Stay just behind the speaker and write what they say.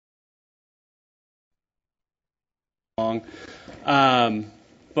long.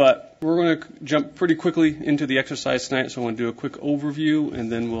 But we're going to jump pretty quickly into the exercise tonight, so I want to do a quick overview,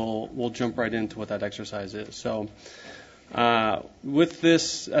 and then we'll jump right into what that exercise is. So with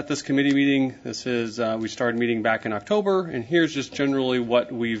this, at this committee meeting, we started meeting back in October, and here's just generally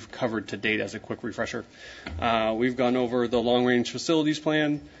what we've covered to date as a quick refresher. We've gone over the long-range facilities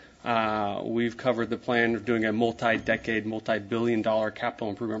plan. We've covered the plan of doing a multi-decade, multi-billion-dollar capital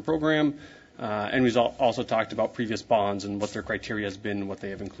improvement program. And we've also talked about previous bonds and what their criteria has been and what they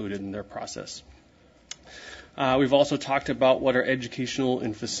have included in their process. We've also talked about what our educational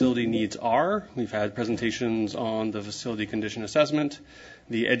and facility needs are. We've had presentations on the facility condition assessment,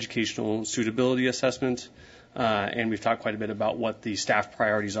 the educational suitability assessment, and we've talked quite a bit about what the staff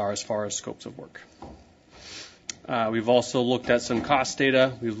priorities are as far as scopes of work. We've also looked at some cost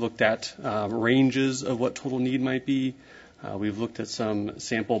data. We've looked at ranges of what total need might be. We've looked at some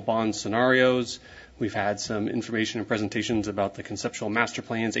sample bond scenarios. We've had some information and presentations about the conceptual master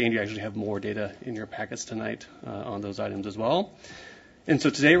plans, and you actually have more data in your packets tonight on those items as well. And so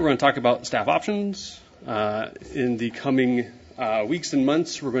today we're going to talk about staff options. In the coming weeks and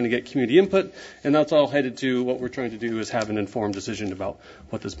months, we're going to get community input, and that's all headed to what we're trying to do is have an informed decision about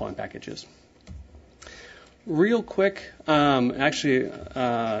what this bond package is. Real quick, I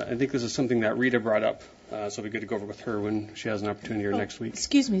think this is something that Rita brought up. So it'll be good to go over with her when she has an opportunity here next week.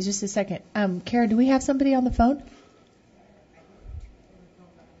 Excuse me just a second. Kara, do we have somebody on the phone?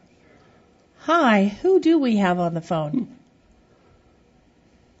 Hi, who do we have on the phone?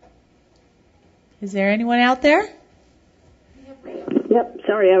 Is there anyone out there? Yep,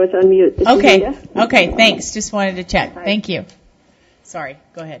 sorry, I was on mute. Okay, thanks. Just wanted to check. Hi. Thank you. Sorry,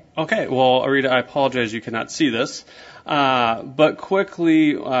 go ahead. Okay, well, Rita, I apologize you cannot see this. But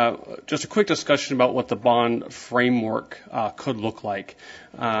quickly, just a quick discussion about what the bond framework could look like.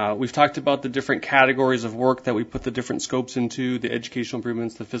 We've talked about the different categories of work that we put the different scopes into, the educational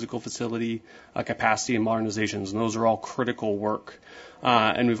improvements, the physical facility, capacity, and modernizations, and those are all critical work.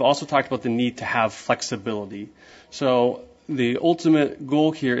 And we've also talked about the need to have flexibility. So the ultimate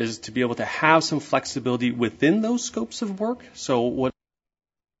goal here is to be able to have some flexibility within those scopes of work. So what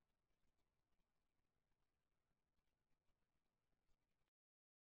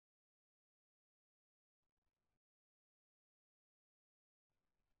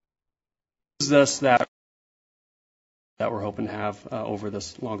is this that we're hoping to have over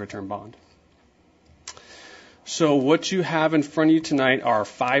this longer term bond. So what you have in front of you tonight are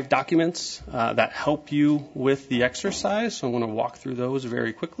 5 documents that help you with the exercise. So I'm going to walk through those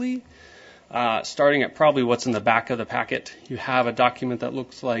very quickly. Starting at probably what's in the back of the packet, you have a document that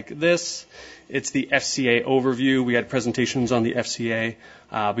looks like this. It's the FCA overview. We had presentations on the FCA.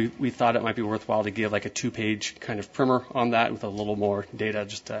 We thought it might be worthwhile to give like a 2-page kind of primer on that with a little more data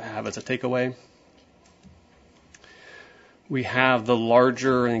just to have as a takeaway. We have the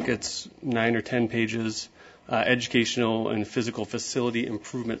larger, I think it's 9 or 10 pages, educational and physical facility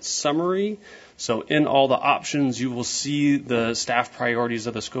improvement summary. So in all the options, you will see the staff priorities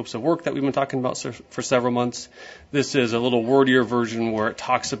of the scopes of work that we've been talking about for several months. This is a little wordier version where it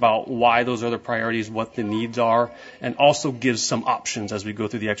talks about why those are the priorities, what the needs are, and also gives some options as we go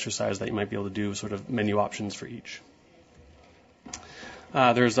through the exercise that you might be able to do, sort of menu options for each.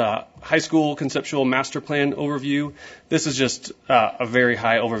 There's a high school conceptual master plan overview. This is just a very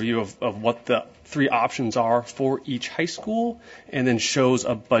high overview of what the 3 options are for each high school, and then shows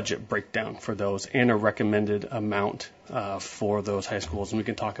a budget breakdown for those and a recommended amount for those high schools. And we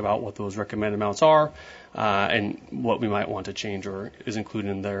can talk about what those recommended amounts are and what we might want to change or is included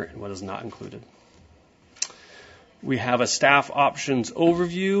in there and what is not included. We have a staff options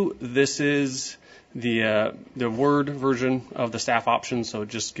overview. This is the Word version of the staff options, so it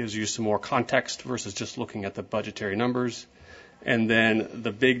just gives you some more context versus just looking at the budgetary numbers. And then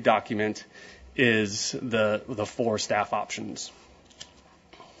the big document is the 4 staff options.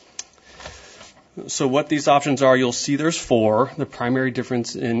 So what these options are, you'll see there's 4. The primary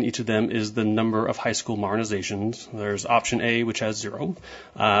difference in each of them is the number of high school modernizations. There's option A, which has 0,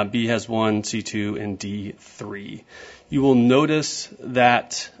 B has 1, C 2, and D 3. You will notice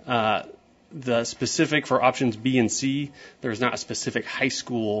that the specific for options B and C, there's not a specific high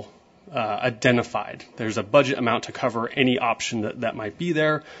school identified. There's a budget amount to cover any option that might be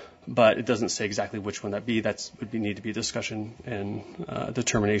there, but it doesn't say exactly which one that be. That would need to be a discussion and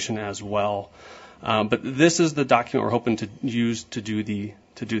determination as well. But this is the document we're hoping to use to do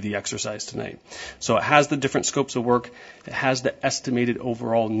the exercise tonight. So it has the different scopes of work. It has the estimated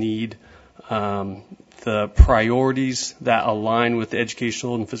overall need the priorities that align with the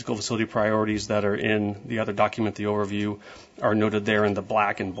educational and physical facility priorities that are in the other document, the overview, are noted there in the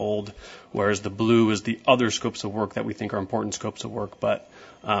black and bold, whereas the blue is the other scopes of work that we think are important scopes of work, but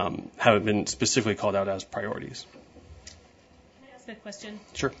haven't been specifically called out as priorities. Can I ask a question?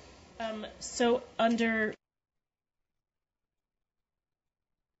 Sure. So under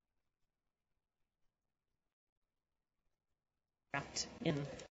in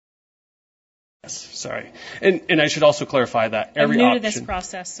Yes, sorry. And I should also clarify that every I'm new option. to this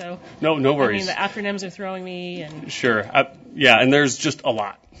process, so No worries. I mean, the acronyms are throwing me, and Sure. Yeah, and there's just a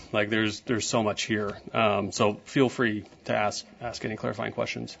lot. Like there's so much here. So feel free to ask any clarifying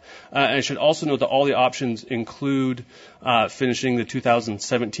questions. And I should also note that all the options include finishing the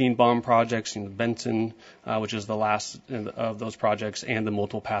 2017 bond projects in Benson, which is the last of those projects, and the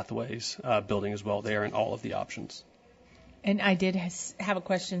multiple pathways building as well. They are in all of the options. And I did have a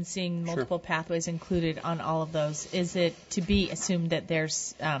question, seeing multiple pathways included on all of those. Is it to be assumed that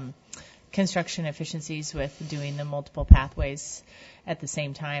there's construction efficiencies with doing the multiple pathways at the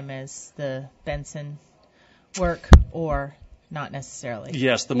same time as the Benson work, or not necessarily?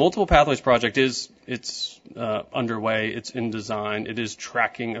 Yes, the multiple pathways project it's underway. It's in design. It is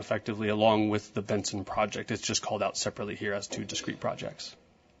tracking effectively along with the Benson project. It's just called out separately here as two discrete projects.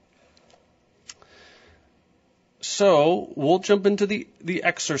 So we'll jump into the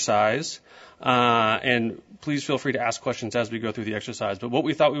exercise, and please feel free to ask questions as we go through the exercise. But what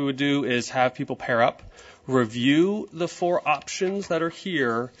we thought we would do is have people pair up, review the 4 options that are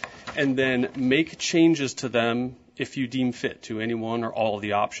here, and then make changes to them if you deem fit to any one or all of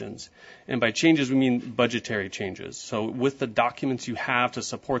the options. And by changes, we mean budgetary changes. So with the documents you have to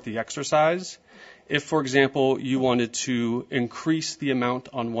support the exercise, if, for example, you wanted to increase the amount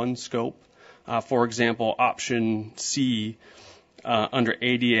on one scope, for example, option C, under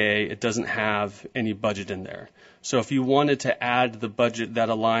ADA, it doesn't have any budget in there. So if you wanted to add the budget that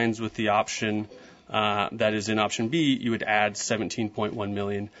aligns with the option that is in option B, you would add $17.1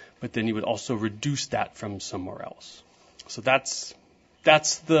 million, but then you would also reduce that from somewhere else. So that's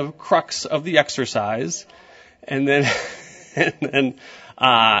the crux of the exercise, and then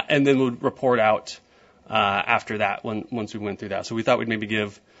and then we'll report out after that once we went through that. So we thought we'd maybe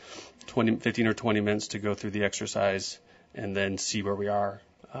give 15 or 20 minutes to go through the exercise and then see where we are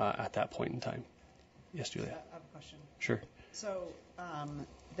at that point in time. Yes, Julia? I have a question. Sure. So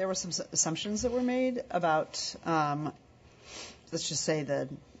there were some assumptions that were made about, let's just say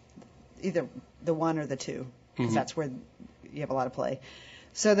either the 1 or the 2, because that's where you have a lot of play.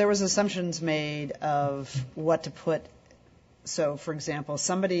 So there was assumptions made of what to put. So, for example,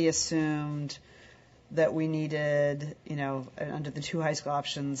 somebody assumed that we needed, under the 2 high school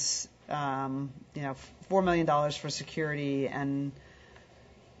options, $4 million for security and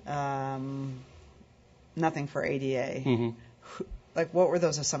nothing for ADA. Mm-hmm. Like, what were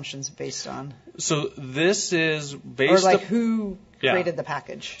those assumptions based on? So this is based Or who created the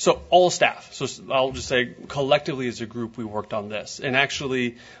package? So all staff. So I'll just say collectively as a group we worked on this. And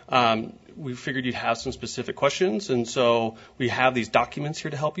actually we figured you'd have some specific questions. And so we have these documents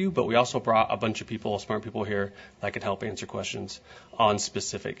here to help you, but we also brought a bunch of people, smart people here that can help answer questions on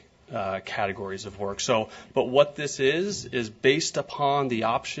specific categories of work. So, but what this is based upon the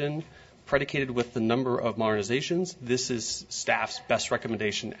option predicated with the number of modernizations. This is staff's best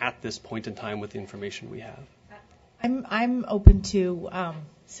recommendation at this point in time with the information we have. I'm open to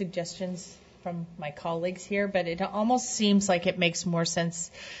suggestions from my colleagues here, but it almost seems like it makes more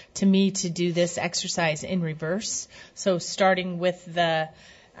sense to me to do this exercise in reverse. So starting with the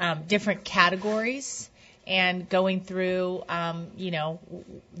different categories and going through,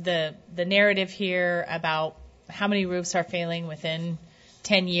 the narrative here about how many roofs are failing within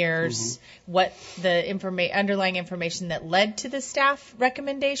 10 years, what the underlying information that led to the staff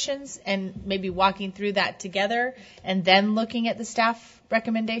recommendations, and maybe walking through that together, and then looking at the staff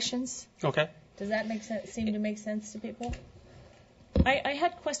recommendations. Okay. Does that seem to make sense to people? I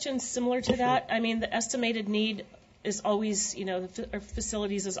had questions similar to that. I mean, the estimated need is always, our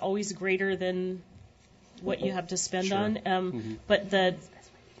facilities is always greater than what you have to spend on. But the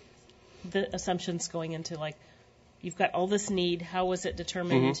assumptions going into, like, you've got all this need. How was it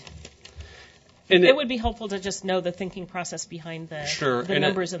determined? And it would be helpful to just know the thinking process behind the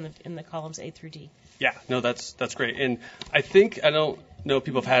numbers in the columns A through D. Yeah, no, that's great. And I don't know if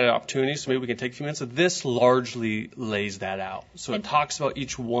people have had an opportunity, so maybe we can take a few minutes. So this largely lays that out. So it talks about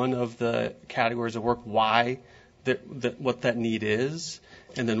each one of the categories of work, why, what that need is,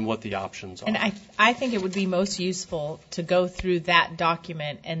 and then what the options are. And I think it would be most useful to go through that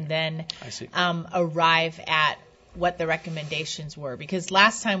document and then arrive at what the recommendations were. Because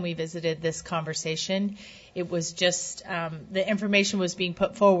last time we visited this conversation, it was just the information was being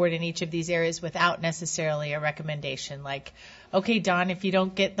put forward in each of these areas without necessarily a recommendation. Like, okay, Don, if you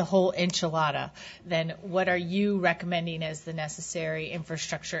don't get the whole enchilada, then what are you recommending as the necessary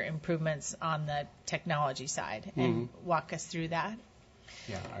infrastructure improvements on the technology side? And walk us through that.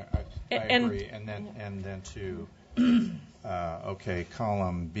 Yeah, I agree. And then to okay,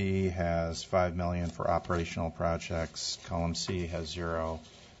 column B has $5 million for operational projects. Column C has 0.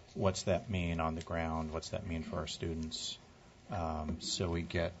 What's that mean on the ground? What's that mean for our students? So we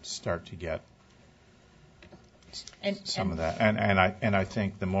start to get some of that. And I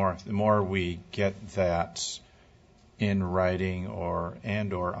think the more we get that in writing or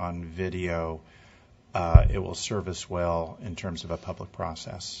on video, it will serve us well in terms of a public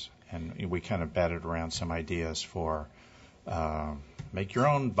process. And we kind of batted around some ideas for make your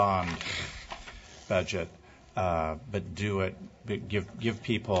own bond budget, but do it. But give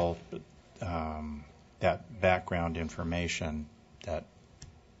people that background information that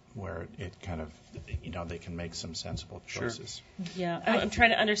where it kind of they can make some sensible choices. Sure. Yeah, I'm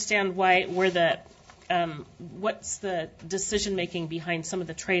trying to understand what's the decision making behind some of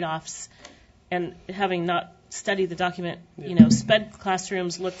the trade-offs, and having not studied the document, SPED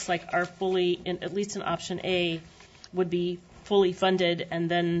classrooms looks like are fully, at least in option A, would be fully funded,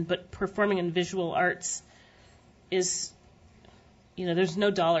 but performing in visual arts is, there's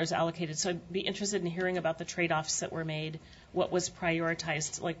no dollars allocated. So I'd be interested in hearing about the trade-offs that were made. What was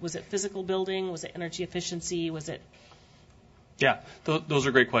prioritized? Like, was it physical building? Was it energy efficiency? Was it? Yeah, those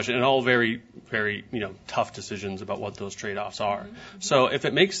are great questions, and all very, very, tough decisions about what those trade-offs are. So if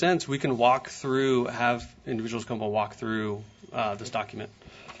it makes sense, we can have individuals come and walk through this document.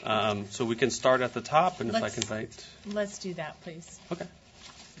 So we can start at the top, and if I can invite. Let's do that, please. Okay.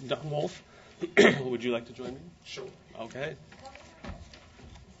 Don Wolf, would you like to join me? Sure. Okay.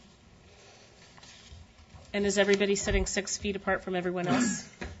 And is everybody sitting 6 feet apart from everyone else?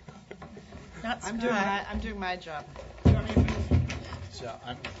 Not I'm doing my job. So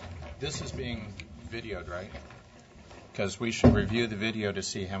this is being videoed, right? Because we should review the video to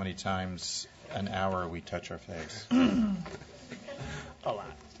see how many times an hour we touch our face. A lot.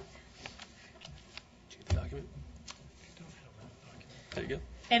 The document? There you go.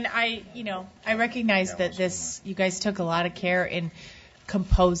 And I recognize that you guys took a lot of care in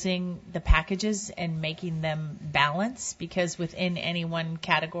composing the packages and making them balance, because within any one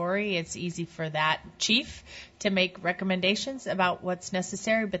category, it's easy for that chief to make recommendations about what's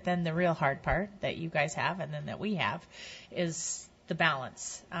necessary. But then the real hard part that you guys have, and then that we have, is the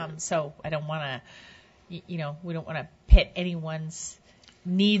balance. So I don't want to, we don't want to pit anyone's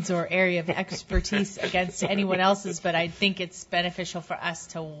needs or area of expertise against anyone else's, but I think it's beneficial for us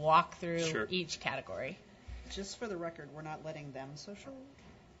to walk through each category. Just for the record, we're not letting them be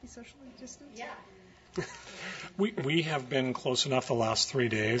socially distanced? Yeah. We have been close enough the last 3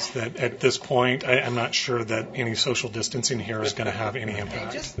 days that at this point, I'm not sure that any social distancing here is going to have any impact.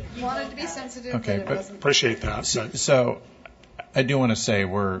 I just wanted to be sensitive. Okay, that it but wasn't. Appreciate that. So I do want to say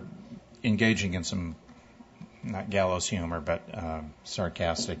we're engaging in some, not gallows humor, but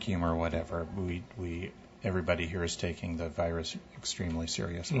sarcastic humor, whatever. Everybody here is taking the virus extremely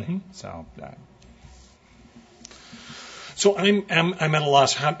seriously. Mm-hmm. So I'm at a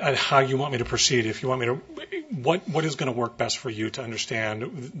loss how you want me to proceed. If you want me to, what is going to work best for you to understand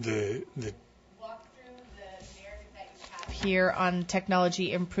the Walk through the narrative that you have here on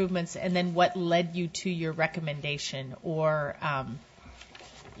technology improvements, and then what led you to your recommendation, or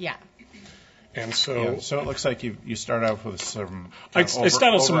And so it looks like you start out with some I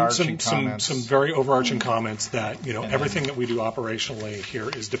start with comments. some very overarching comments that everything that we do operationally here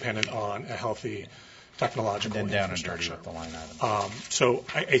is dependent on a healthy technological and then down and infrastructure. dirty with the line item. So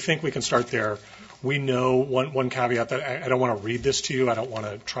I think we can start there. We know one caveat that I don't want to read this to you. I don't want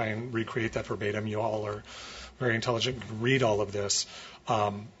to try and recreate that verbatim. You all are very intelligent. You can read all of this.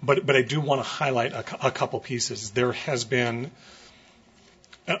 But I do want to highlight a couple pieces. There has been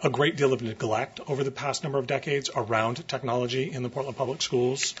a great deal of neglect over the past number of decades around technology in the Portland Public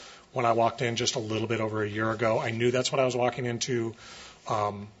Schools. When I walked in just a little bit over a year ago, I knew that's what I was walking into.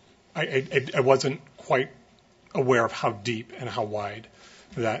 I wasn't quite aware of how deep and how wide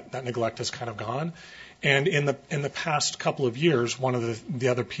that neglect has kind of gone. And in the past couple of years, one of the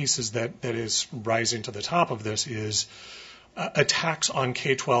other pieces that is rising to the top of this is attacks on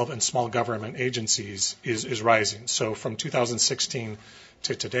K-12 and small government agencies is rising. So from 2016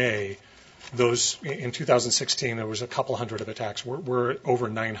 to today, those in 2016 there was a couple hundred of attacks. We're over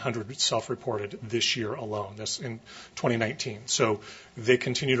 900 self-reported this year alone. This in 2019. So they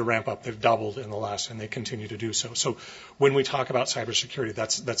continue to ramp up. They've doubled in the last, and they continue to do so. So when we talk about cybersecurity,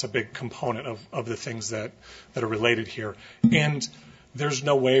 that's a big component of the things that are related here. And there's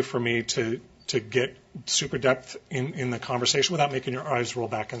no way for me to get super depth in the conversation without making your eyes roll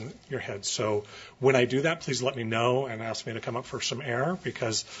back in your head. So when I do that, please let me know and ask me to come up for some air,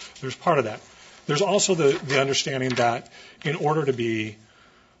 because there's part of that. There's also the understanding that in order to be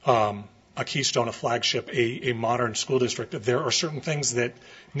a keystone, a flagship, a modern school district, there are certain things that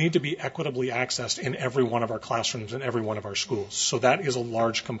need to be equitably accessed in every one of our classrooms in every one of our schools. So that is a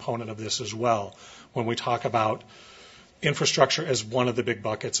large component of this as well. When we talk about infrastructure as one of the big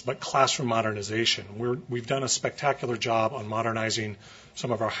buckets, but classroom modernization. We've done a spectacular job on modernizing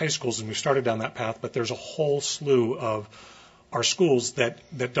some of our high schools, and we started down that path, but there's a whole slew of our schools that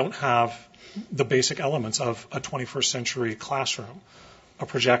don't have the basic elements of a 21st century classroom, a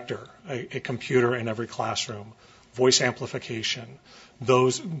projector, a computer in every classroom, voice amplification,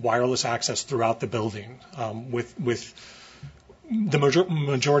 those wireless access throughout the building. With the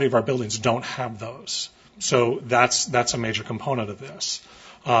majority of our buildings don't have those. So that's a major component of this.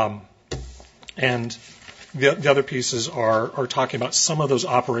 And the other pieces are talking about some of those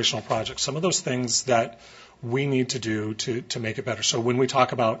operational projects, some of those things that we need to do to make it better. So when we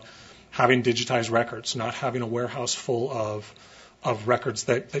talk about having digitized records, not having a warehouse full of records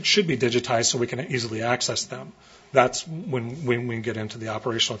that should be digitized so we can easily access them, that's when we get into the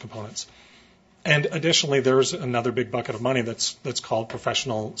operational components. And additionally, there's another big bucket of money that's called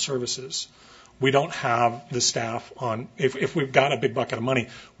professional services. We don't have the staff on, if we've got a big bucket of money,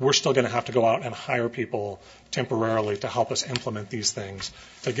 we're still going to have to go out and hire people temporarily to help us implement these things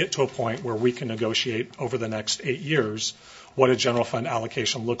to get to a point where we can negotiate over the next 8 years what a general fund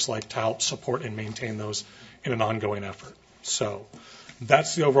allocation looks like to help support and maintain those in an ongoing effort. So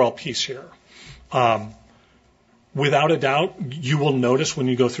that's the overall piece here. Without a doubt, you will notice when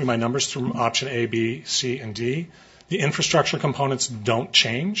you go through my numbers through option A, B, C, and D, the infrastructure components don't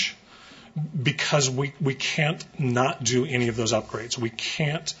change, because we can't not do any of those upgrades. We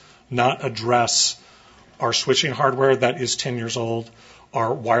can't not address our switching hardware that is 10 years old,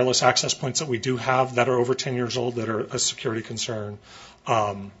 our wireless access points that we do have that are over 10 years old that are a security concern,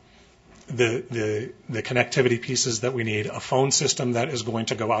 the connectivity pieces that we need, a phone system that is going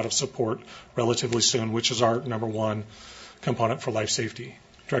to go out of support relatively soon, which is our number one component for life safety.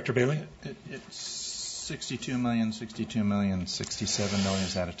 Director Bailey? It's 62 million, 67 million.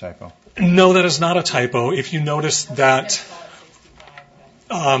 Is that a typo? No, that is not a typo. If you notice that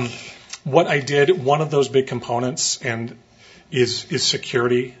what I did, one of those big components is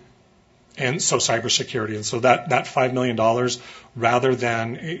security, and so cybersecurity. And so that $5 million, rather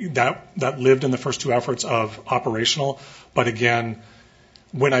than that lived in the first two efforts of operational. But again,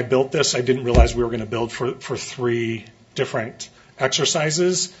 when I built this, I didn't realize we were going to build for 3 different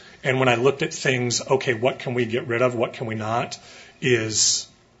exercises. And when I looked at things, okay, what can we get rid of, what can we not, is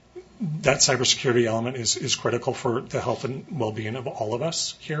that cybersecurity element is critical for the health and well-being of all of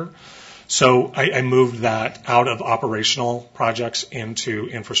us here. So I moved that out of operational projects into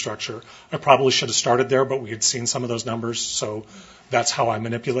infrastructure. I probably should have started there, but we had seen some of those numbers, so that's how I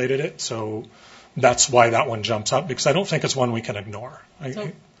manipulated it. So that's why that one jumps up, because I don't think it's one we can ignore.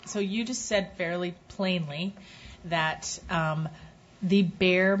 So you just said fairly plainly that the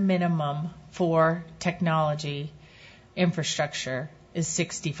bare minimum for technology infrastructure is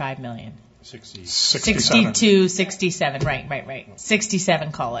 $65 million. 67. 67, right.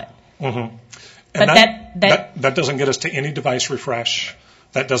 67, call it. Mm-hmm. But that doesn't get us to any device refresh.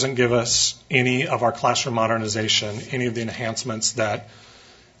 That doesn't give us any of our classroom modernization, any of the enhancements that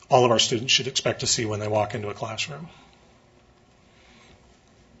all of our students should expect to see when they walk into a classroom.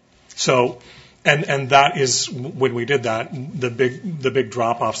 So, and that is, when we did that, the big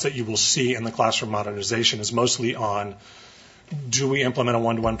drop-offs that you will see in the classroom modernization is mostly on, do we implement a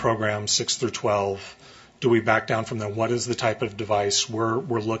one-to-one program, 6 through 12? Do we back down from them? What is the type of device? We're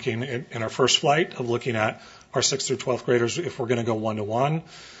looking in our first flight of looking at our 6th through 12th graders if we're going to go one-to-one.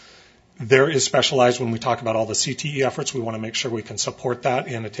 There is specialized when we talk about all the CTE efforts. We want to make sure we can support that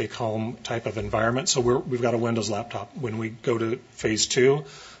in a take-home type of environment. So we've got a Windows laptop. When we go to phase 2,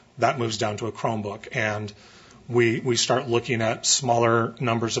 that moves down to a Chromebook. And we start looking at smaller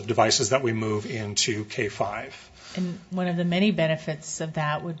numbers of devices that we move into K-5. And one of the many benefits of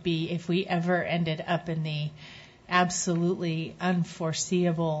that would be if we ever ended up in the absolutely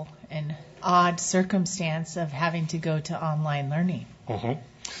unforeseeable and odd circumstance of having to go to online learning.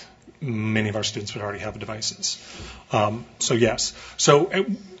 Mm-hmm. Many of our students would already have devices. So yes. So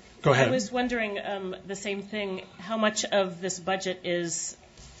Go ahead. I was wondering the same thing. How much of this budget is,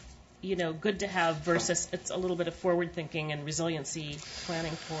 good to have versus it's a little bit of forward thinking and resiliency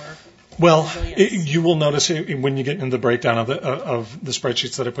planning for? Well, resilience? you will notice when you get into the breakdown of the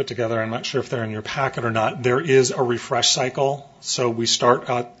spreadsheets that I put together, I'm not sure if they're in your packet or not, there is a refresh cycle. So we start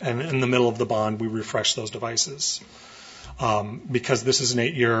out, and in the middle of the bond, we refresh those devices. Because this is an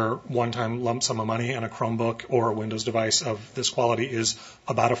 8-year one-time lump sum of money, and a Chromebook or a Windows device of this quality is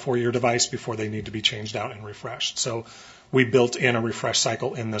about a 4-year device before they need to be changed out and refreshed. So we built in a refresh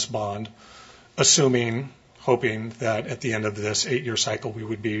cycle in this bond, hoping that at the end of this 8-year cycle, we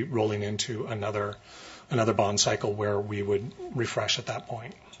would be rolling into another bond cycle where we would refresh at that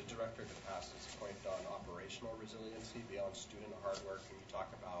point. To Director DePass's point on operational resiliency beyond student hardware, can you talk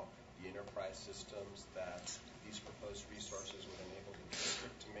about the enterprise systems that these proposed resources would enable the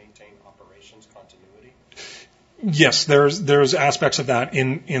district to maintain operations continuity? Yes, there's aspects of that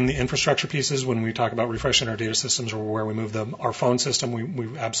in the infrastructure pieces when we talk about refreshing our data systems or where we move them. Our phone system,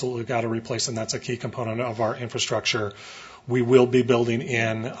 we've absolutely got to replace, and that's a key component of our infrastructure. We will be building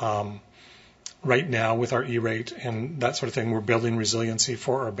in right now with our E-rate and that sort of thing. We're building resiliency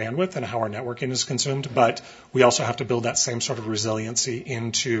for our bandwidth and how our networking is consumed, but we also have to build that same sort of resiliency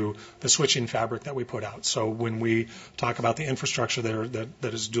into the switching fabric that we put out. So when we talk about the infrastructure there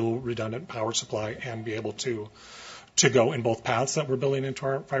that is dual redundant power supply and be able to go in both paths that we're building into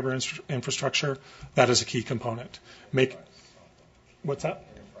our fiber infrastructure, that is a key component. What's that?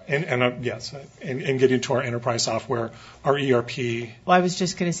 Yes, and getting to our enterprise software, our ERP. Well, I was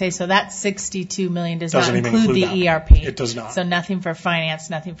just going to say, so that $62 million does Doesn't not even include the include that. ERP. It does not. So nothing for finance,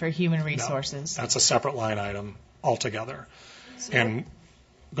 nothing for human resources. No, that's a separate line item altogether. And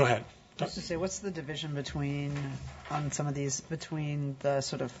go ahead. I was to say, what's the division on some of these between the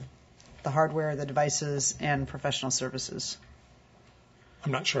sort of the hardware, the devices, and professional services?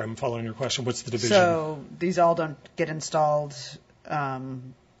 I'm not sure I'm following your question. What's the division? So these all don't get installed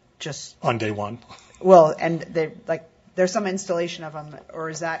just on day one. Well, and there's some installation of them, or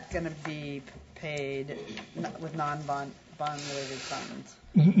is that going to be paid with non-bond related funds?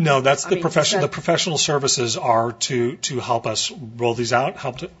 No, that's the professional. The The professional services are to help us roll these out,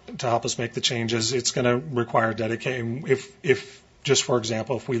 to help us make the changes. It's going to require dedicating. If just for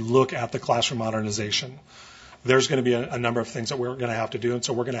example, if we look at the classroom modernization, there's going to be a number of things that we're going to have to do, and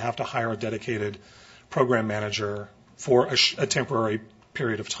so we're going to have to hire a dedicated program manager for a temporary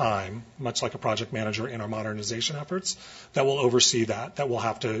period of time, much like a project manager in our modernization efforts, that will oversee that will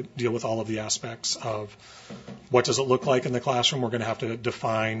have to deal with all of the aspects of what does it look like in the classroom. We're going to have to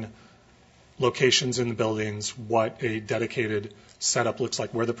define locations in the buildings, what a dedicated setup looks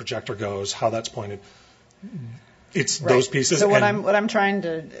like, where the projector goes, how that's pointed. It's right. Those pieces. So what I'm trying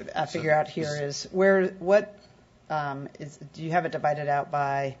to figure out here is do you have it divided out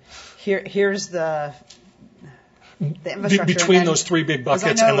by here's the infrastructure between those three big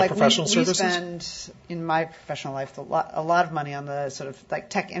buckets and the professional services? We spend, in my professional life, a lot of money on the sort of like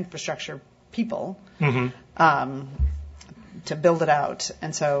tech infrastructure people to build it out.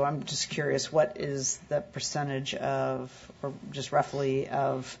 And so I'm just curious, what is the percentage of, or just roughly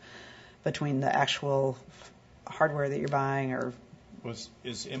of, between the actual hardware that you're buying or...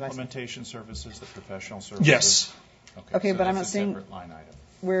 Is implementation services the professional services? Yes. Okay, so but I'm not a seeing... separate line item.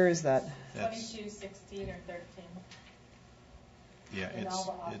 Where is that? 22, 16, or 13. Yeah,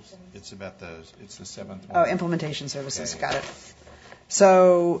 it's about it's the seventh one. Oh, implementation services. Okay. Got it.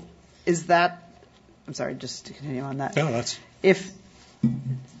 So is that, I'm sorry, just to continue on that. No, that's... If,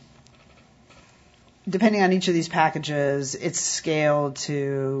 depending on each of these packages, it's scaled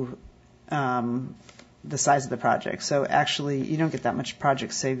to the size of the project. So actually, you don't get that much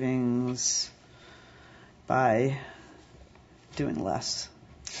project savings by doing less.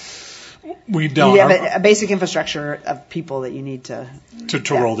 We don't. You have a basic infrastructure of people that you need to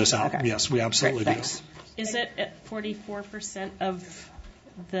roll this out. Okay. Yes, we absolutely Great, do. thanks. Is it at 44% of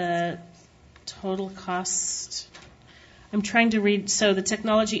the total cost? I'm trying to read. So the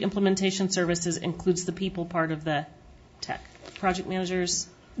technology implementation services includes the people part of the tech. Project managers?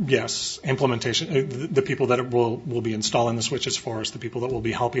 Yes, implementation. The people that will be installing the switches for us, the people that will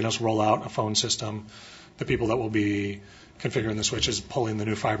be helping us roll out a phone system, the people that will be configuring the switches, pulling the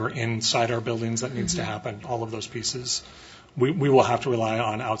new fiber inside our buildings that needs to happen, all of those pieces. We will have to rely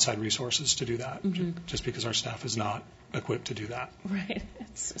on outside resources to do that, just because our staff is not equipped to do that. Right,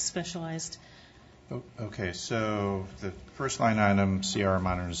 it's specialized. Okay, so the first line item, CR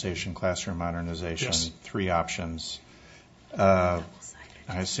modernization, classroom modernization, Yes. 3 options. I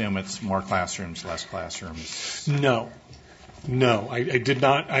assume it's more classrooms, less classrooms. No, I did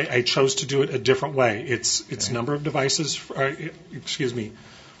not. I chose to do it a different way. It's number of devices.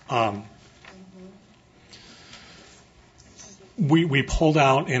 We pulled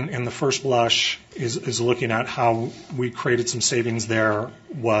out in the first blush is looking at how we created some savings there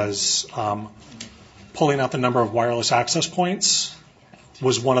was pulling out the number of wireless access points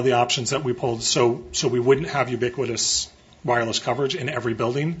was one of the options that we pulled. So we wouldn't have ubiquitous wireless coverage in every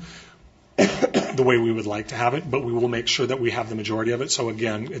building the way we would like to have it, but we will make sure that we have the majority of it. So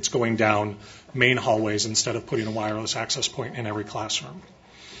again, it's going down main hallways instead of putting a wireless access point in every classroom.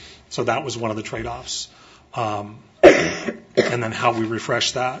 So that was one of the trade-offs. And then how we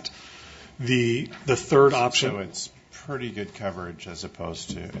refresh that. The third option. So it's pretty good coverage as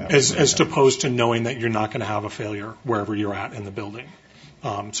opposed to as opposed to knowing that you're not going to have a failure wherever you're at in the building.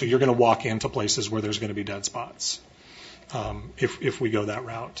 So you're going to walk into places where there's going to be dead spots if we go that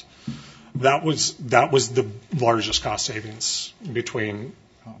route. That was the largest cost savings between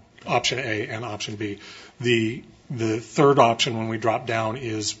option A and option B. The third option when we drop down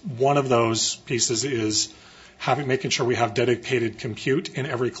is one of those pieces is making sure we have dedicated compute in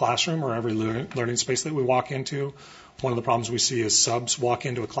every classroom or every learning space that we walk into. One of the problems we see is subs walk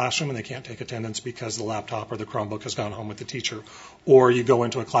into a classroom and they can't take attendance because the laptop or the Chromebook has gone home with the teacher. Or you go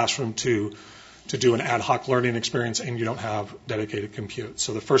into a classroom to do an ad hoc learning experience and you don't have dedicated compute.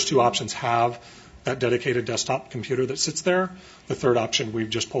 So the first two options have that dedicated desktop computer that sits there. The third option, we've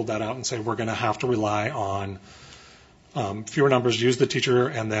just pulled that out and say we're going to have to rely on fewer numbers, use the teacher,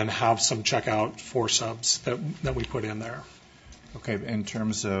 and then have some checkout for subs that we put in there. Okay, in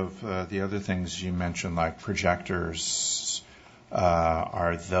terms of the other things you mentioned, like projectors,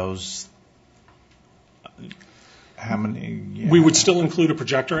 are those, how many? Yeah. We would still include a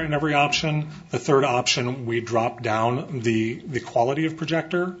projector in every option. The third option, we drop down the quality of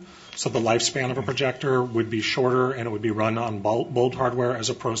projector. So the lifespan of a projector would be shorter and it would be run on bulb hardware as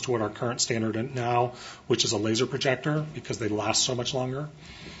opposed to what our current standard is now, which is a laser projector because they last so much longer.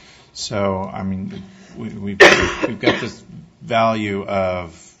 So, I mean, we've got this value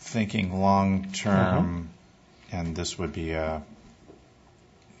of thinking long term, and this would be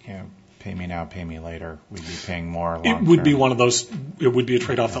pay me now, pay me later. We'd be paying more long term. It would be one of those, it would be a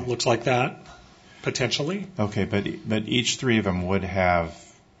trade-off that looks like that, potentially. Okay, but each three of them would have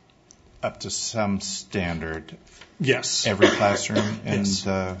up to some standard. Yes. Every classroom in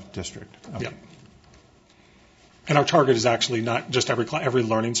the district. Okay. Yep. And our target is actually not just every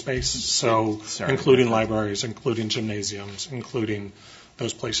learning space, so including libraries, including gymnasiums, including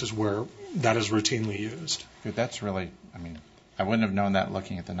those places where that is routinely used. Good. That's really, I mean, I wouldn't have known that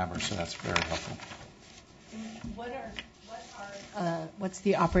looking at the numbers, so that's very helpful. What's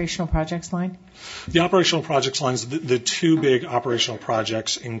the operational projects line? The operational projects lines, the two big operational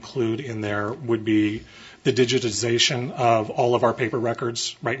projects include in there would be the digitization of all of our paper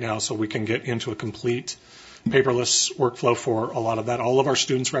records right now so we can get into a complete paperless workflow for a lot of that. All of our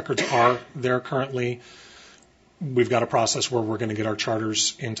students' records are there currently. We've got a process where we're going to get our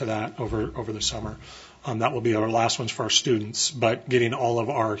charters into that over the summer. That will be our last ones for our students, but getting all of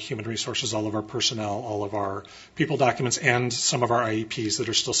our human resources, all of our personnel, all of our people documents, and some of our IEPs that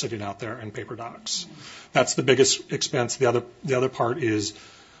are still sitting out there in paper docs. That's the biggest expense. The other part is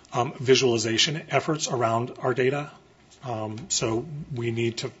visualization efforts around our data. So we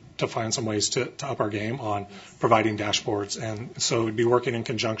need to find some ways to up our game on providing dashboards. And so we'd be working in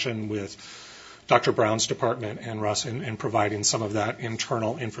conjunction with Dr. Brown's department and Russ in providing some of that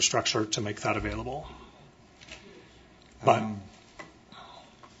internal infrastructure to make that available. But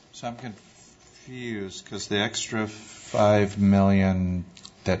so I'm confused because the extra $5 million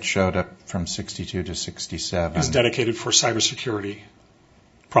that showed up from 62 to 67 is dedicated for cybersecurity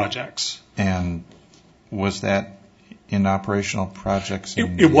projects. And was that in operational projects?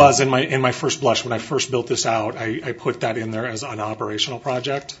 It was in my first blush when I first built this out. I put that in there as an operational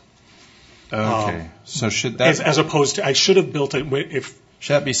project. Okay. So should that as opposed to I should have built it if.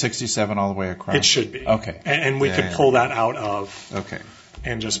 Should that be 67 all the way across? It should be. Okay. And we could pull that out of. Okay.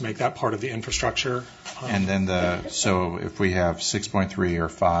 And just make that part of the infrastructure. And then so if we have 6.3 or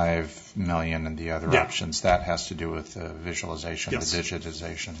 5 million in the other options, that has to do with the visualization, the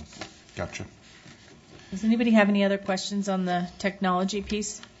digitization. Gotcha. Does anybody have any other questions on the technology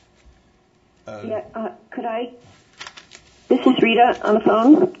piece? Could I? This is Rita on the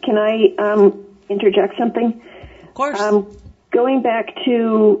phone. Can I interject something? Of course. Going back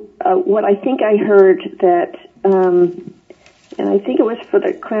to what I think I heard that, and I think it was for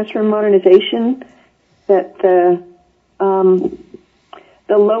the classroom modernization, that the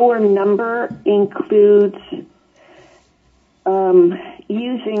lower number includes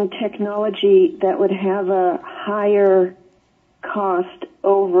using technology that would have a higher cost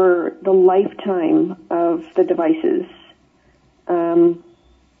over the lifetime of the devices.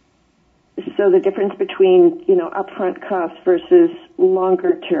 so the difference between, upfront costs versus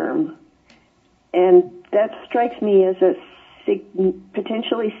longer term. And that strikes me as a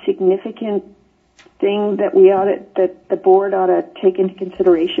potentially significant thing that that the board ought to take into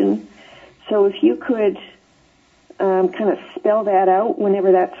consideration. So if you could kind of spell that out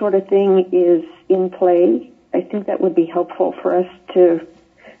whenever that sort of thing is in play, I think that would be helpful for us to,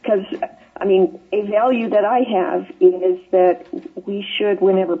 because, a value that I have is that we should,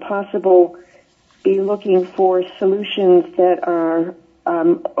 whenever possible, be looking for solutions that are,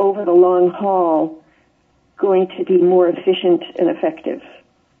 over the long haul, going to be more efficient and effective,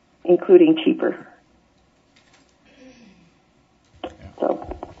 including cheaper.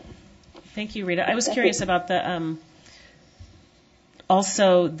 So. Thank you, Rita. I was curious about the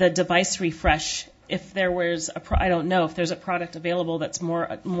also the device refresh. If there was I don't know if there's a product available that's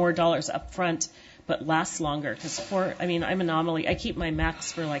more dollars up front but lasts longer. Because I'm Anomaly. I keep my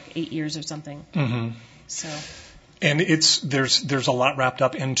Macs for like 8 years or something. Mm-hmm. So. And there's a lot wrapped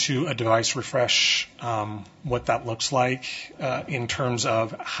up into a device refresh, what that looks like in terms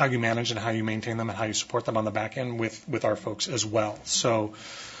of how you manage and how you maintain them and how you support them on the back end with our folks as well. So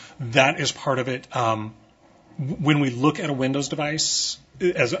that is part of it. When we look at a Windows device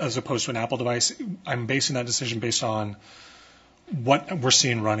as opposed to an Apple device, I'm basing that decision based on what we're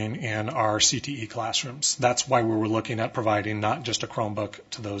seeing running in our CTE classrooms. That's why we were looking at providing not just a Chromebook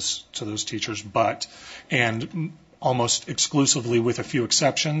to those teachers, and almost exclusively, with a few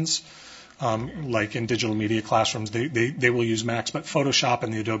exceptions, like in digital media classrooms, they will use Macs, but Photoshop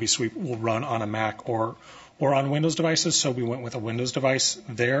and the Adobe Suite will run on a Mac or on Windows devices. So we went with a Windows device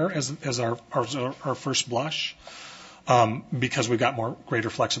there as our first blush, because we've got greater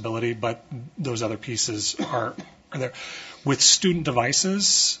flexibility, but those other pieces are there. With student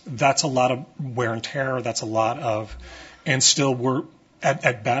devices, that's a lot of wear and tear. That's a lot of, and still we're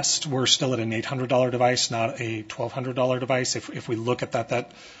at best we're still at an $800 device, not a $1,200 device. If we look at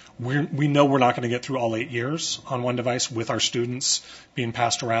that we know we're not going to get through all 8 years on one device with our students being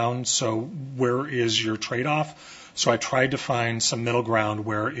passed around. So where is your trade-off? So I tried to find some middle ground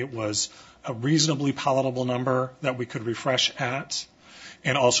where it was a reasonably palatable number that we could refresh at,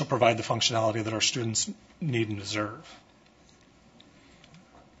 and also provide the functionality that our students need and deserve.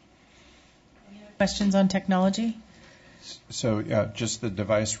 Questions on technology? So, just the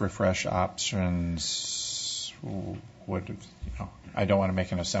device refresh options. I don't want to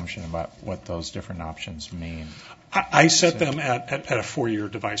make an assumption about what those different options mean. I set them at a 4-year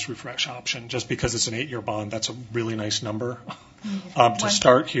device refresh option, just because it's an 8-year bond. That's a really nice number to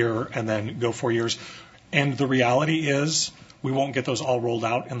start here and then go 4 years. And the reality is, we won't get those all rolled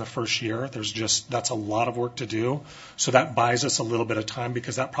out in the first year. That's a lot of work to do. So that buys us a little bit of time,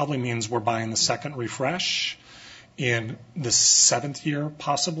 because that probably means we're buying the second refresh in the 7th year,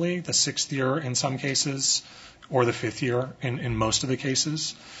 possibly, the 6th year in some cases, or the 5th year in most of the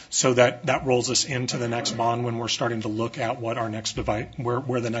cases. So that rolls us into the next bond when we're starting to look at what our next device,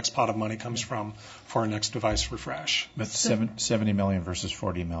 where the next pot of money comes from for our next device refresh. But $70 million versus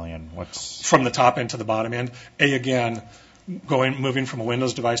 $40 million, what's... From the top end to the bottom end. Again, moving from a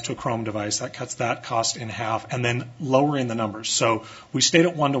Windows device to a Chrome device, that cuts that cost in half, and then lowering the numbers. So we stayed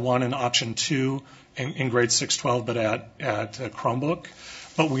at 1-to-1 in option 2 in grade 6-12, but at a Chromebook.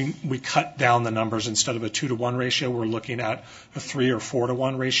 But we cut down the numbers. Instead of a 2-to-1 ratio, we're looking at a 3 or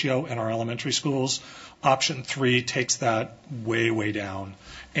 4-to-1 ratio in our elementary schools. Option 3 takes that way, way down.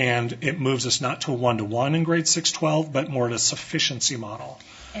 And it moves us not to a 1-to-1 in grade 6-12, but more at a sufficiency model.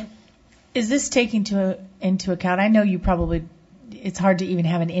 And is this taking into account, I know it's hard to even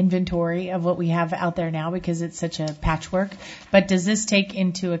have an inventory of what we have out there now because it's such a patchwork, but does this take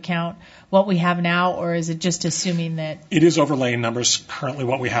into account what we have now, or is it just assuming that? It is overlaying numbers currently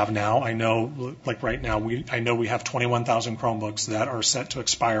what we have now. I know, like right now, I know we have 21,000 Chromebooks that are set to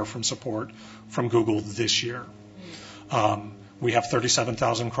expire from support from Google this year. We have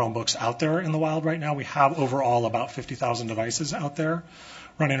 37,000 Chromebooks out there in the wild right now. We have overall about 50,000 devices out there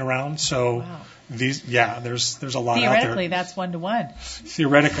running around. So wow. There's a lot out there. Theoretically, that's 1-to-1.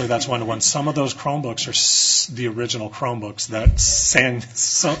 Theoretically, that's 1-to-1. Some of those Chromebooks are the original Chromebooks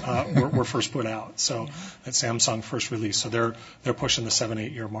that were first put out. So that Samsung first released. So they're pushing the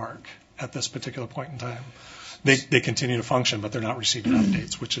 7-8 year mark at this particular point in time. They continue to function, but they're not receiving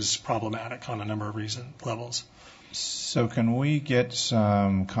updates, which is problematic on a number of levels. So can we get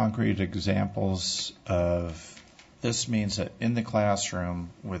some concrete examples of this means that in the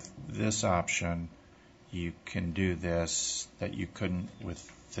classroom with this option, you can do this that you couldn't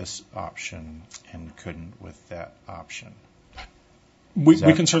with this option and couldn't with that option? We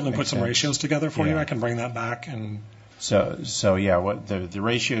can certainly put some ratios together for you. I can bring that back and So yeah, what the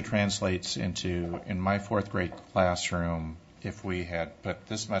ratio translates into, in my fourth grade classroom, if we had put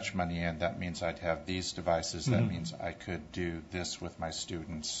this much money in, that means I'd have these devices. That means I could do this with my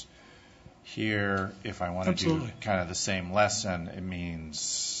students. Here, if I want to do kind of the same lesson, it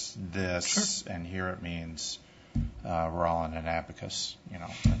means this, and here it means we're all in an abacus, you know.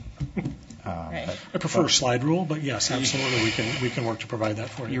 Right. I prefer a slide rule, but yes, absolutely, we can work to provide that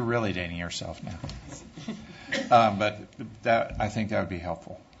for you. You're really dating yourself now. But I think that would be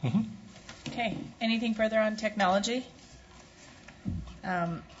helpful. Okay. Anything further on technology?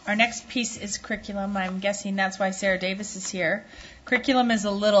 Our next piece is curriculum. I'm guessing that's why Sarah Davis is here. Curriculum is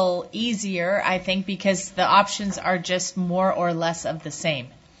a little easier, I think, because the options are just more or less of the same.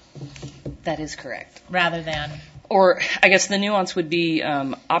 That is correct. Rather than... Or I guess the nuance would be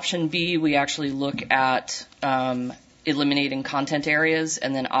option B, we actually look at eliminating content areas,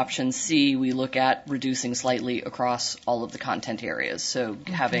 and then option C, we look at reducing slightly across all of the content areas. So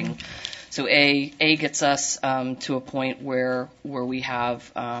having... So A gets us to a point where we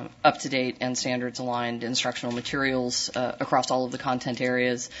have up-to-date and standards-aligned instructional materials across all of the content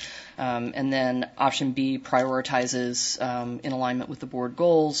areas. And then option B prioritizes in alignment with the board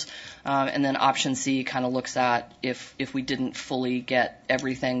goals. And then option C kind of looks at if we didn't fully get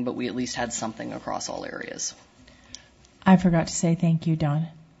everything, but we at least had something across all areas. I forgot to say thank you, Dawn.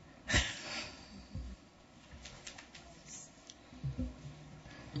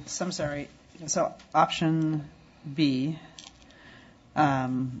 So I'm sorry. So option B, the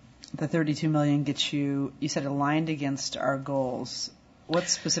 $32 million gets you said aligned against our goals. What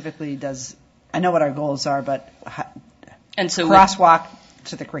specifically does, I know what our goals are, but crosswalk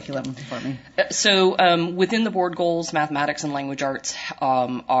to the curriculum for me. So within the board goals, mathematics and language arts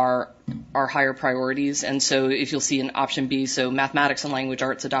are higher priorities. And so if you'll see in option B, so mathematics and language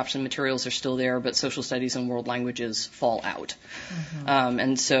arts adoption materials are still there, but social studies and world languages fall out.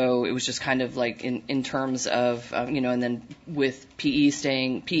 And so it was just kind of like in terms of, and then with PE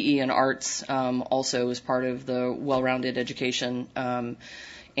and arts also as part of the well-rounded education and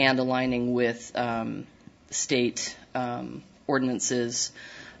aligning with state ordinances,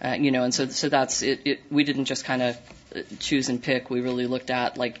 and so that's it. We didn't just kind of choose and pick. We really looked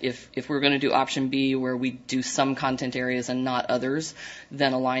at, like, if we're going to do option B where we do some content areas and not others,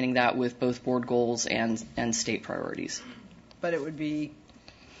 then aligning that with both board goals and state priorities. But it would be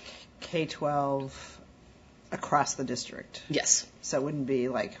K-12 across the district. Yes. So it wouldn't be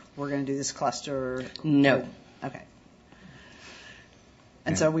like we're going to do this cluster. No. Okay.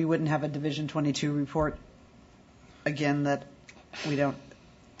 And so we wouldn't have a Division 22 report again that we don't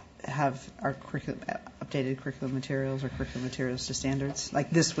have our updated curriculum materials or curriculum materials to standards? Like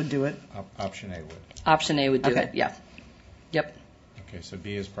this would do it? Option A would. Option A would do it, yeah. Yep. Okay, so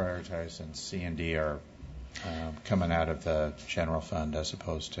B is prioritized and C and D are coming out of the general fund as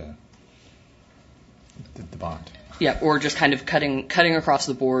opposed to the bond. Yeah, or just kind of cutting across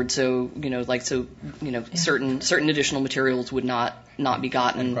the board. So certain additional materials would not be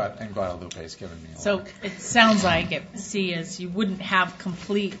gotten. And Guadalupe has given me a So lot. it sounds like it. C is you wouldn't have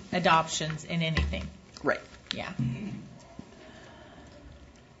complete adoptions in anything. Right. Yeah.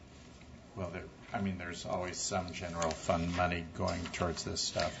 Well, there's always some general fund money going towards this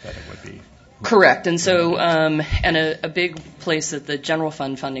stuff that it would be. Correct. And so, and a big place that the general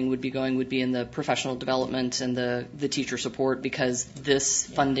fund funding would be going would be in the professional development and the teacher support, because this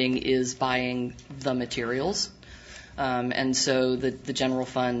funding is buying the materials. And so the general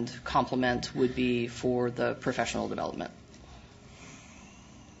fund complement would be for the professional development.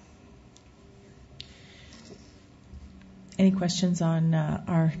 Any questions on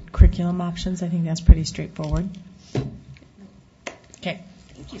our curriculum options? I think that's pretty straightforward. Okay.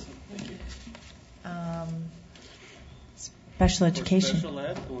 Thank you. Special education. For special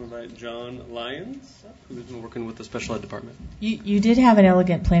ed, we'll invite John Lyons, who's been working with the special ed department. You did have an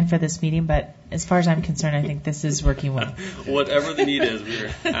elegant plan for this meeting, but as far as I'm concerned, I think this is working well. Whatever the need is, we're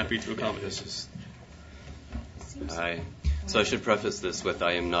happy to accommodate. Hi. So I should preface this with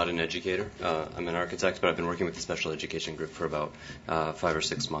I am not an educator. I'm an architect, but I've been working with the special education group for about 5 or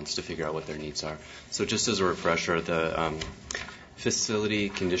 6 months to figure out what their needs are. So just as a refresher, the facility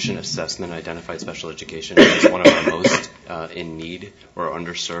condition assessment identified special education as one of our most in need or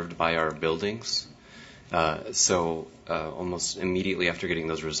underserved by our buildings. So almost immediately after getting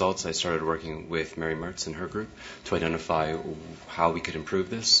those results, I started working with Mary Mertz and her group to identify how we could improve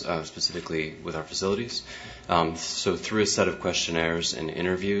this, specifically with our facilities. So through a set of questionnaires and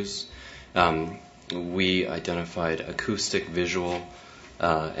interviews, we identified acoustic, visual,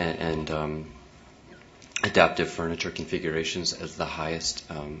 and adaptive furniture configurations as the highest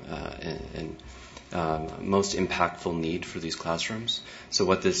most impactful need for these classrooms. So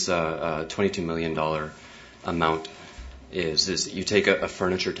what this $22 million amount is you take a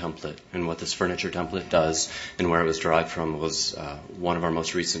furniture template, and what this furniture template does and where it was derived from was one of our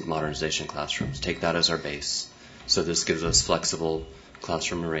most recent modernization classrooms. Take that as our base. So this gives us flexible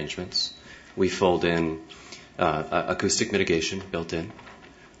classroom arrangements. We fold in acoustic mitigation built in.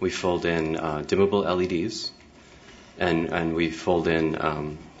 We fold in dimmable LEDs, and we fold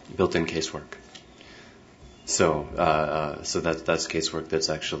in built-in casework. So that's casework that's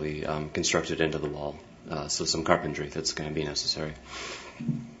actually constructed into the wall. So some carpentry that's going to be necessary.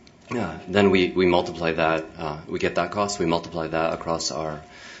 Then we multiply that. We get that cost. We multiply that across our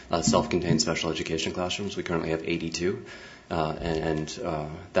self-contained special education classrooms. We currently have 82. And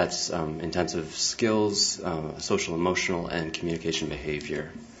that's intensive skills, social, emotional, and communication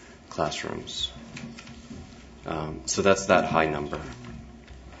behavior classrooms. So that's that high number.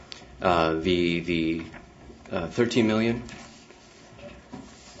 The 13 million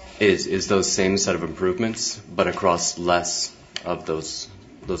is those same set of improvements, but across less of those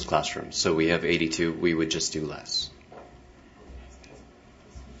classrooms. So we have 82. We would just do less.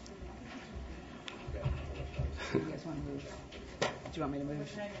 You guys want to move? Do you want me to move?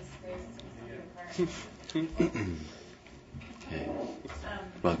 Okay.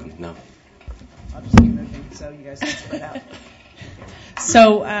 Welcome. No. I'll just keep moving so you guys can spread out.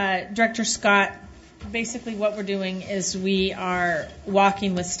 So, Director Scott, basically what we're doing is we are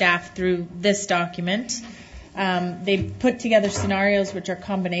walking with staff through this document. They put together scenarios which are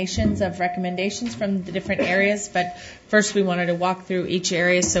combinations of recommendations from the different areas, but first we wanted to walk through each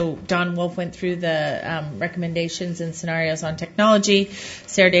area. So Don Wolf went through the recommendations and scenarios on technology.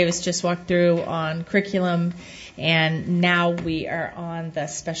 Sarah Davis just walked through on curriculum, and now we are on the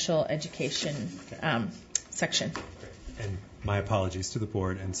special education section. And my apologies to the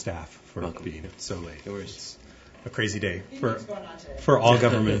board and staff for Welcome. being so late. No worries. It's a crazy day for all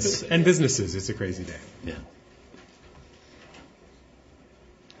governments and businesses. It's a crazy day. Yeah.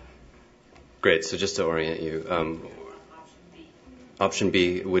 Great. So just to orient you, option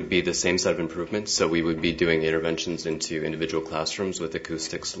B would be the same set of improvements. So we would be doing interventions into individual classrooms with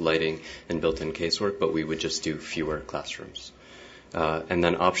acoustics, lighting, and built-in casework, but we would just do fewer classrooms. And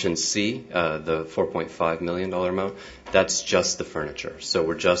then option C, the $4.5 million amount, that's just the furniture. So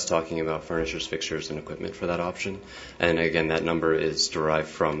we're just talking about furnitures, fixtures, and equipment for that option. And again, that number is derived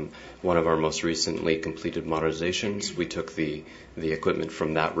from one of our most recently completed modernizations. We took the equipment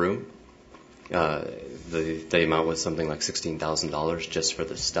from that room. The amount was something like $16,000 just for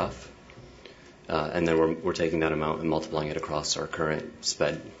the stuff. And then we're taking that amount and multiplying it across our current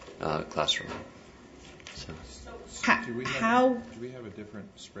SPED classroom. So. Do we have a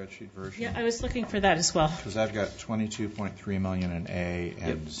different spreadsheet version? Yeah, I was looking for that as well. Because I've got 22.3 million in A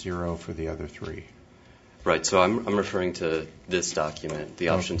and zero for the other three. Right. So I'm referring to this document, the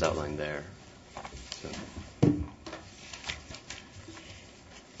options outlined there. So.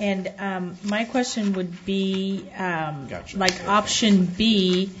 And my question would be, Gotcha. like option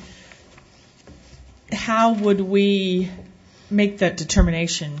B, how would we make that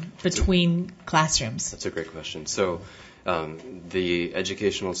determination between classrooms? That's a great question. So the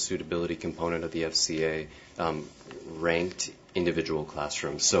educational suitability component of the FCA ranked individual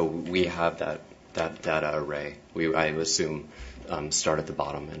classrooms. So we have that data array. I assume start at the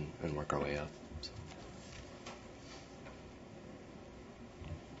bottom and work our way up.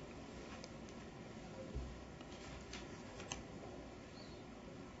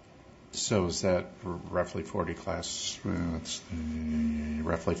 So is that roughly 40 classrooms?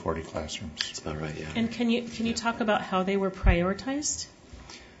 Roughly 40 classrooms. That's about right, yeah. And can you talk about how they were prioritized?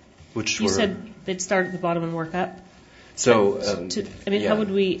 Which You were, said they'd start at the bottom and work up. so. Yeah. How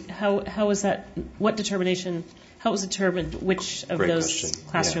would we? How was that? What determination? How was determined which of Great those question.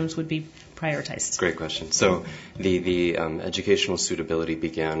 classrooms would be prioritized? Great question. So the educational suitability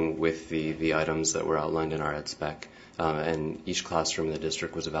began with the items that were outlined in our ed spec. And each classroom in the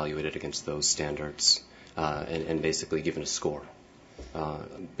district was evaluated against those standards and basically given a score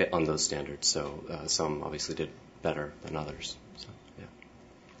on those standards. So some obviously did better than others. So, yeah.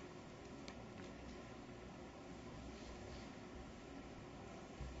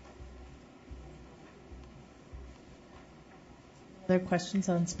 Other questions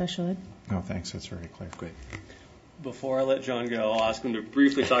on special ed? No, thanks. That's very clear. Great. Before I let John go, I'll ask him to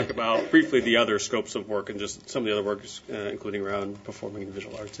briefly talk about the other scopes of work and just some of the other works, including around performing and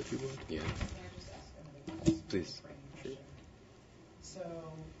visual arts, if you would. Yeah. Please. So,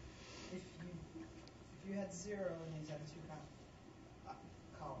 if you had zero in these other two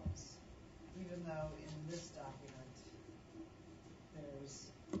columns, even though in this document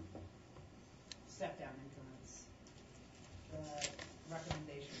there's step-down increments. The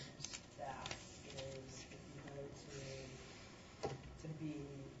recommendation from staff is if you go to B,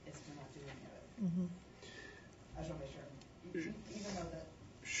 is to not do any of it. I just want to make sure, even though that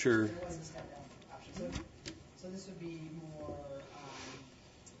Sure. there was a step-down option. So this would be more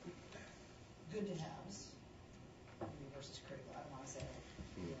good to haves versus critical. I don't want to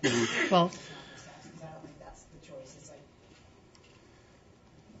say Well, because I don't think that's the choice. It's like,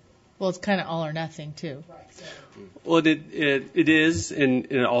 well, it's kind of all or nothing too. right, so Well, it is,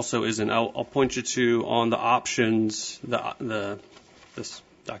 and it also isn't. I'll point you to on the options, this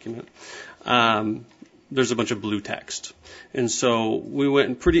document. There's a bunch of blue text, and so we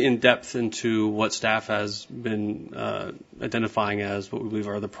went pretty in depth into what staff has been identifying as what we believe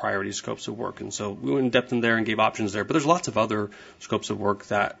are the priority scopes of work, and so we went in depth in there and gave options there. But there's lots of other scopes of work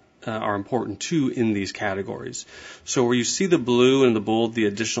that are important too in these categories. So where you see the blue and the bold, the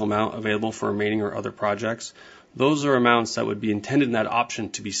additional amount available for remaining or other projects, those are amounts that would be intended in that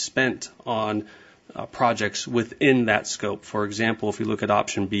option to be spent on projects within that scope. For example, if you look at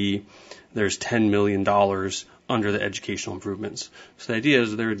option B, there's $10 million under the educational improvements. So the idea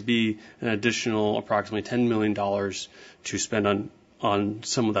is there would be an additional approximately $10 million to spend on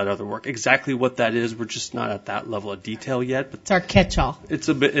some of that other work. Exactly what that is, we're just not at that level of detail yet. But It's our catch-all. it's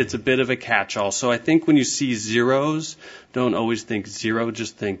a bit of a catch-all. So I think when you see zeros, don't always think zero,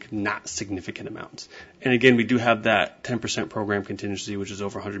 just think not significant amounts. And again, we do have that 10% program contingency, which is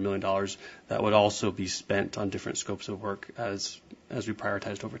over $100 million, that would also be spent on different scopes of work as we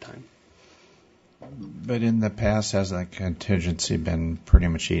prioritized over time. But in the past, has that contingency been pretty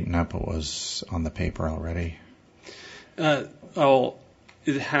much eaten up? What was on the paper already?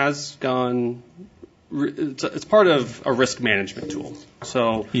 It has gone. It's part of a risk management tool.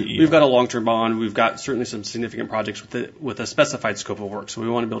 So we've got a long-term bond. We've got certainly some significant projects with a specified scope of work. So we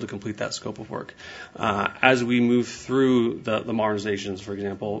want to be able to complete that scope of work. As we move through the modernizations, for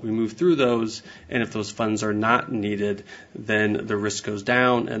example, we move through those, and if those funds are not needed, then the risk goes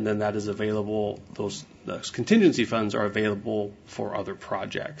down, and then that is available. Those contingency funds are available for other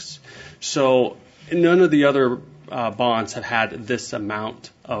projects. So none of the other bonds have had this amount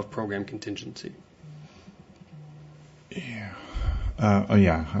of program contingency. Yeah.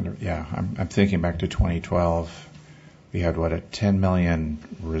 I'm thinking back to 2012. We had a $10 million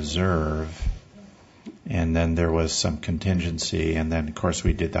reserve, and then there was some contingency, and then of course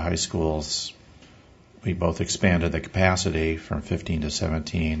we did the high schools. We both expanded the capacity from 15 to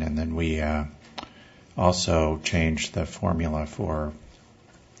 17, and then we also changed the formula for,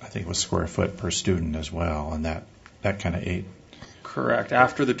 I think it was square foot per student as well, and that kind of ate. Correct.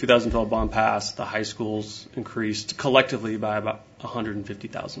 After the 2012 bond passed, the high schools increased collectively by about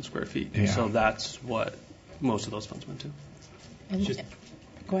 150,000 square feet. Yeah. So that's what most of those funds went to. And,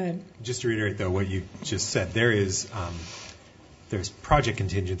 go ahead. Just to reiterate, though, what you just said, there's project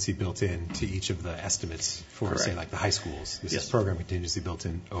contingency built in to each of the estimates for, Correct. say, like the high schools. This Yes. is program contingency built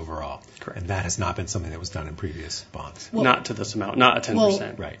in overall. Correct. And that has not been something that was done in previous bonds. Well- Not to this amount, not a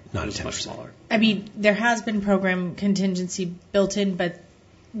 10%. Right, not It's a much 10%. smaller. I mean, there has been program contingency built in, but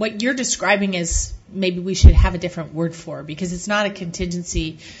what you're describing is maybe we should have a different word for, because it's not a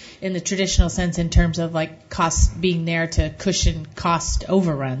contingency in the traditional sense in terms of like costs being there to cushion cost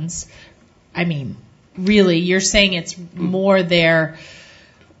overruns. I mean, really, you're saying it's more there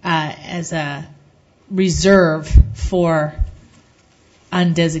as a reserve for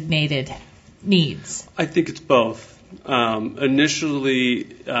undesignated needs. I think it's both. Initially,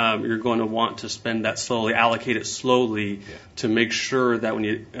 you're going to want to spend that slowly, allocate it slowly to make sure that when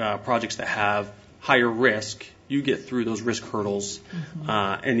you projects that have higher risk, you get through those risk hurdles.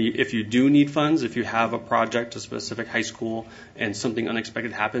 And if you do need funds, if you have a project, a specific high school, and something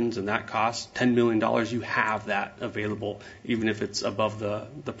unexpected happens and that costs $10 million, you have that available, even if it's above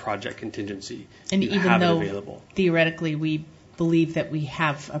the project contingency. And you even have though it available. theoretically we believe that we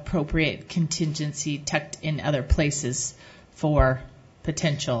have appropriate contingency tucked in other places for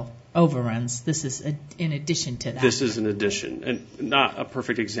potential overruns, this is in addition to that. This is an addition, and not a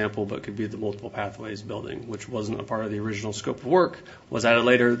perfect example, but could be the multiple pathways building, which wasn't a part of the original scope of work, was added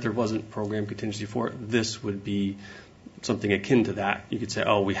later. There wasn't program contingency for it. This would be something akin to that. You could say,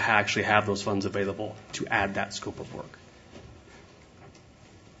 oh, we actually have those funds available to add that scope of work.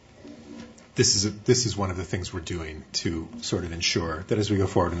 This is one of the things we're doing to sort of ensure that as we go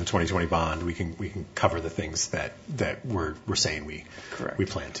forward in the 2020 bond, we can cover the things that we're saying we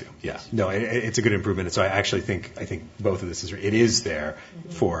plan to. Yeah. No, it's a good improvement. And so I actually think both of this is there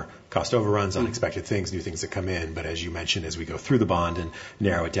for cost overruns, unexpected things, new things that come in. But as you mentioned, as we go through the bond and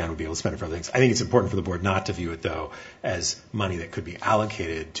narrow it down, we'll be able to spend it for other things. I think it's important for the board not to view it though as money that could be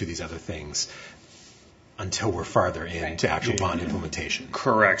allocated to these other things. until we're farther into actual bond implementation.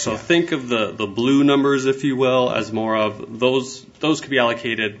 Correct. So think of the blue numbers, if you will, as more of those could be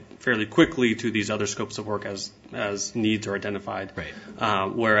allocated fairly quickly to these other scopes of work as needs are identified.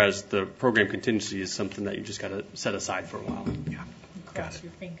 Right. Whereas the program contingency is something that you just got to set aside for a while. Yeah. Got it.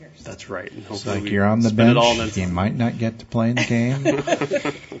 Your fingers. That's right. And It's hopefully like we you're on the spend it all bench, and you might not get to play in the game.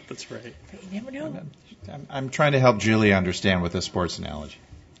 That's right. But you never know. I'm trying to help Julie understand with a sports analogy.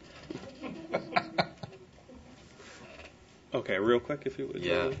 Okay, real quick, if you would.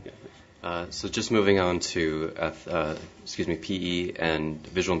 Yeah. So just moving on to PE and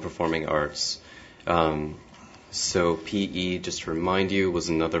visual and performing arts. So PE, just to remind you, was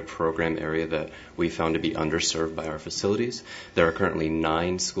another program area that we found to be underserved by our facilities. There are currently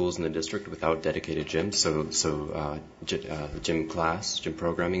 9 schools in the district without dedicated gyms. So gym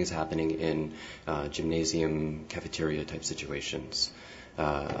programming is happening in gymnasium, cafeteria type situations.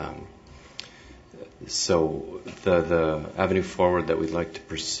 So the avenue forward that we'd like to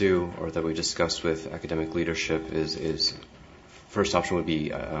pursue, or that we discussed with academic leadership, is first option would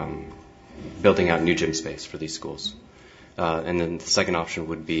be building out new gym space for these schools. And then the second option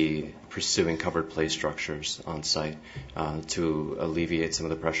would be pursuing covered play structures on site to alleviate some of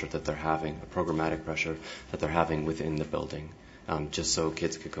the pressure that they're having, the programmatic pressure that they're having within the building, just so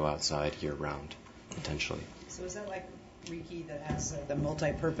kids could go outside year round, potentially. So is that like Riki that has the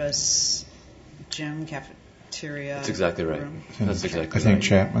multi-purpose gym, cafeteria? That's exactly right. room? That's exactly right. I think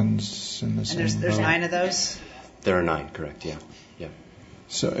Chapman's in the same And there's boat. 9 of those? There are 9, correct, yeah.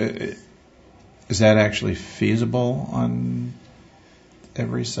 So is that actually feasible on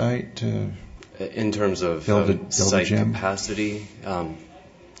every site to In terms of build a site gym? capacity,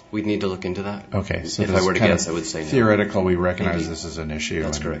 we'd need to look into that. Okay, so if this I were to kind guess, of I would say no. theoretical, we recognize Maybe. this is an issue.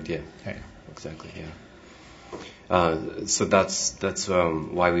 That's and- correct, yeah. Okay. Exactly, yeah. So that's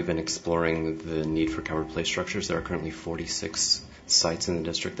why we've been exploring the need for covered play structures. There are currently 46 sites in the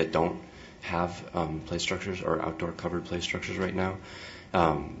district that don't have play structures or outdoor covered play structures right now.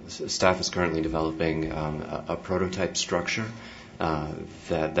 Staff is currently developing a prototype structure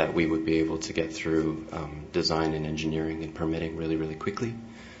that we would be able to get through design and engineering and permitting really, really quickly,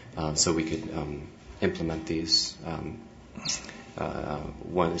 so we could implement these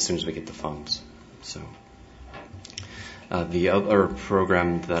as soon as we get the funds. So the other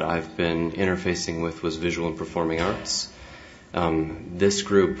program that I've been interfacing with was visual and performing arts. This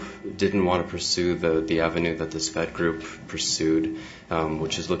group didn't want to pursue the avenue that the SPED group pursued,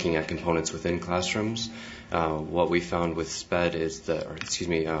 which is looking at components within classrooms. What we found with SPED is that,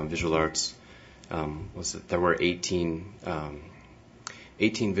 visual arts, was that there were 18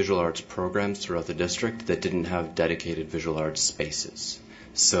 visual arts programs throughout the district that didn't have dedicated visual arts spaces.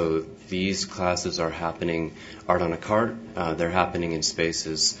 So these classes are happening art on a cart. They're happening in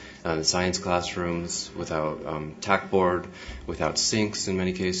spaces, science classrooms without tack board, without sinks in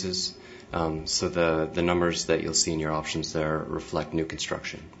many cases. So the numbers that you'll see in your options there reflect new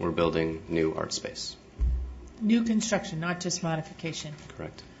construction. We're building new art space. New construction, not just modification.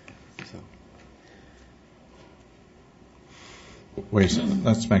 Correct. So. Wait, so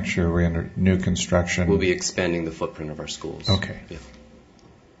let's make sure we're under new construction. We'll be expanding the footprint of our schools. Okay. Yeah.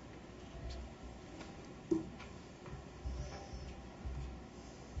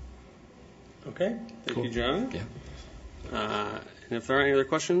 Okay. Thank you, John. Yeah. And if there aren't any other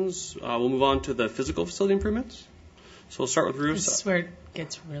questions, we'll move on to the physical facility improvements. So we'll start with roofs. This is where it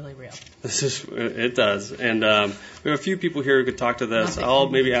gets really real. It does. And we have a few people here who could talk to this. Nothing. I'll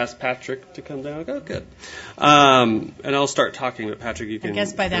maybe ask Patrick to come down. Oh, good. And I'll start talking, but Patrick, you can I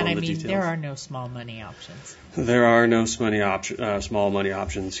guess by fill that in I the mean details. there are no small money options. There are no small money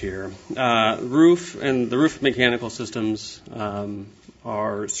options here. Roof and the roof mechanical systems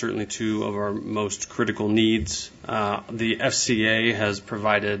are certainly two of our most critical needs. The FCA has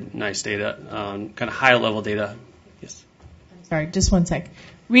provided nice data, kind of high-level data. Yes. Sorry, just one sec.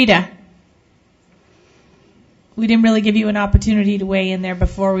 Rita, we didn't really give you an opportunity to weigh in there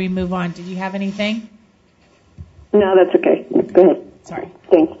before we move on. Did you have anything? No, that's okay. Go ahead. Sorry.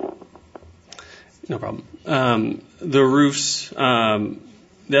 Thanks. No problem. The roofs, the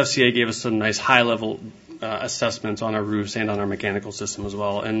FCA gave us some nice high-level assessments on our roofs and on our mechanical system as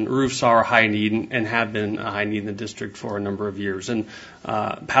well. And roofs are a high need and have been a high need in the district for a number of years. And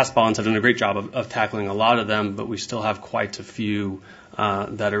past bonds have done a great job of tackling a lot of them, but we still have quite a few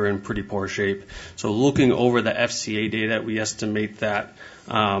that are in pretty poor shape. So looking over the FCA data, we estimate that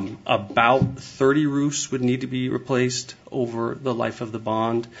about 30 roofs would need to be replaced over the life of the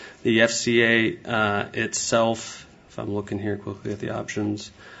bond. The FCA itself, if I'm looking here quickly at the options,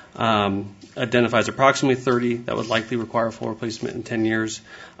 identifies approximately 30 that would likely require full replacement in 10 years,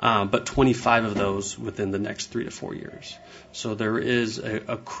 but 25 of those within the next 3 to 4 years. So there is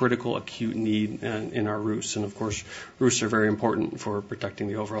a critical, acute need in our roofs. And, of course, roofs are very important for protecting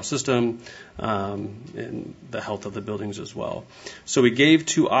the overall system and the health of the buildings as well. So we gave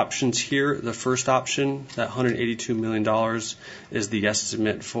 2 options here. The first option, that $182 million, is the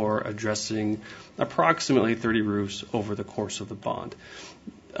estimate for addressing approximately 30 roofs over the course of the bond.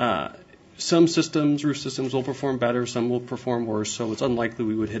 Some systems, roof systems, will perform better, some will perform worse, so it's unlikely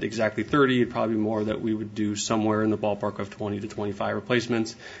we would hit exactly 30. It'd probably be more that we would do somewhere in the ballpark of 20 to 25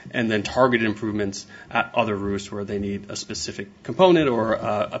 replacements, and then targeted improvements at other roofs where they need a specific component or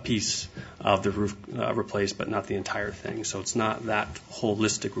a piece of the roof replaced, but not the entire thing. So it's not that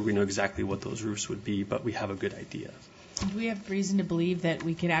holistic where we know exactly what those roofs would be, but we have a good idea. Do we have reason to believe that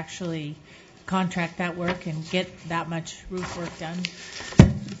we could actually contract that work and get that much roof work done?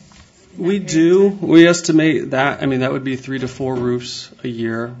 We do. We estimate that. I mean, that would be 3 to 4 roofs a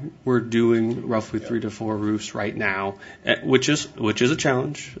year. We're doing roughly 3 to 4 roofs right now, which is a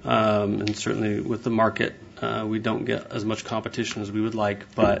challenge. And certainly with the market, we don't get as much competition as we would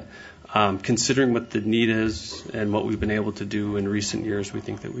like. But considering what the need is and what we've been able to do in recent years, we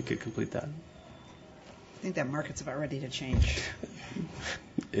think that we could complete that. I think that market's about ready to change.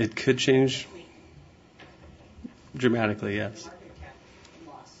 It could change dramatically, yes.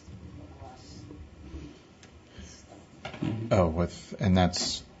 Oh, and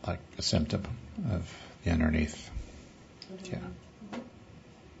that's like a symptom of the underneath. Yeah.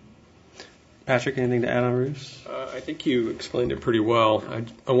 Patrick, anything to add on roofs? I think you explained it pretty well.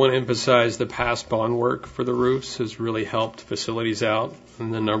 I want to emphasize the past bond work for the roofs has really helped facilities out,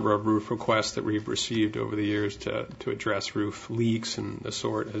 and the number of roof requests that we've received over the years to address roof leaks and the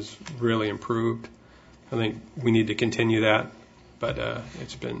sort has really improved. I think we need to continue that, but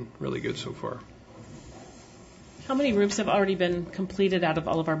it's been really good so far. How many roofs have already been completed out of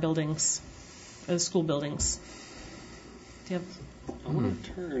all of our buildings, school buildings? Do you have? I want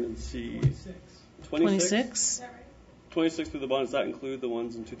to turn and see. 26? 26 through the bond. Does that include the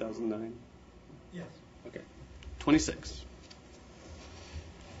ones in 2009? Yes. Okay. 26.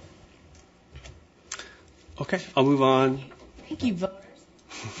 Okay, I'll move on. Thank you, voters.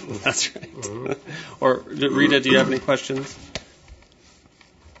 That's right. Or, Rita, do you have any questions?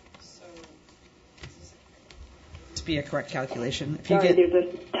 To be a correct calculation. If Sorry, there's a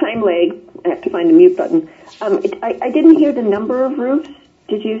time lag. I have to find the mute button. I didn't hear the number of roofs.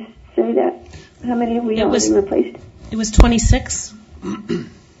 Did you say that? How many have we already replaced? It was 26.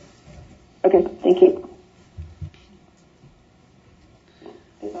 Okay, thank you.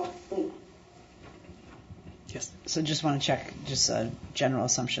 Yes. So just want to check just a general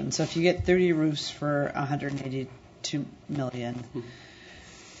assumption. So if you get 30 roofs for $182 million,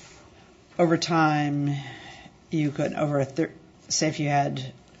 over time, you could, say if you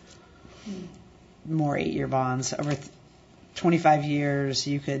had more 8-year bonds, over 25 years,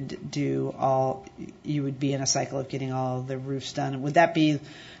 you could you would be in a cycle of getting all the roofs done. Would that be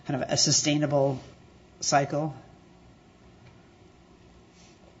kind of a sustainable cycle?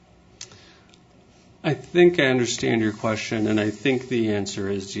 I think I understand your question, and I think the answer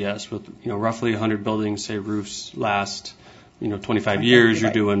is yes. With roughly 100 buildings, say roofs last 25 years,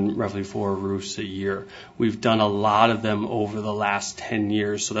 you're doing roughly 4 roofs a year. We've done a lot of them over the last 10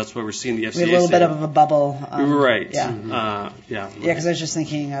 years, so that's what we're seeing the FCA we had a little bit of a bubble. Right. Yeah. Yeah, because I was just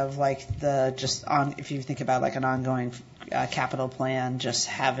thinking of like if you think about like an ongoing capital plan, just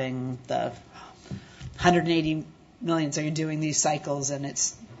having the 180 million, so you're doing these cycles, and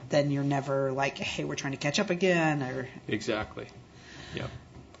then you're never like, hey, we're trying to catch up again, or Exactly. Yeah.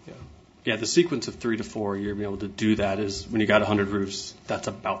 Yeah, the sequence of 3 to 4 you're being able to do that is when you got 100 roofs, that's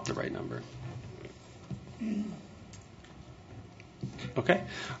about the right number. Okay.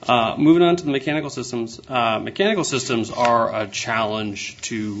 Moving on to the mechanical systems. Mechanical systems are a challenge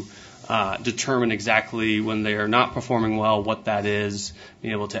to determine exactly when they are not performing well, what that is,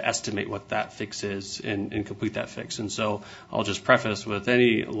 being able to estimate what that fix is and complete that fix. And so I'll just preface with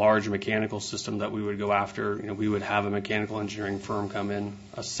any large mechanical system that we would go after, we would have a mechanical engineering firm come in,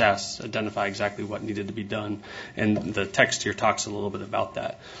 assess, identify exactly what needed to be done. And the text here talks a little bit about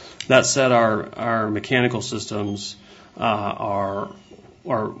that. That said, our mechanical systems are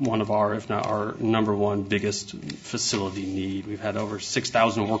one of our, if not our number one biggest facility need. We've had over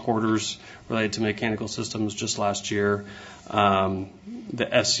 6,000 work orders related to mechanical systems just last year. The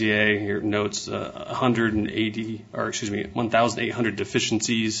FCA here notes 1,800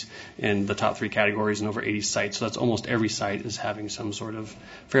 deficiencies in the top 3 categories in over 80 sites. So that's almost every site is having some sort of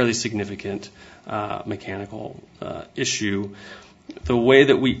fairly significant mechanical issue. The way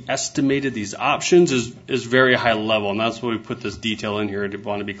that we estimated these options is very high level, and that's why we put this detail in here. I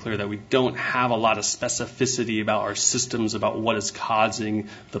want to be clear that we don't have a lot of specificity about our systems, about what is causing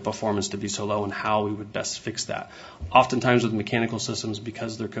the performance to be so low and how we would best fix that. Oftentimes with mechanical systems,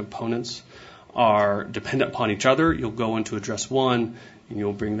 because their components are dependent upon each other, you'll go in to address one, and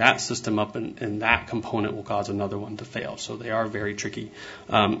you'll bring that system up, and that component will cause another one to fail. So they are very tricky.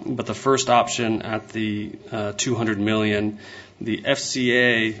 But the first option at the $200 million, the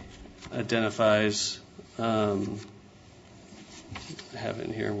FCA identifies, I have it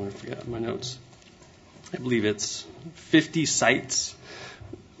in here, I'm going to forget my notes. I believe it's 50 sites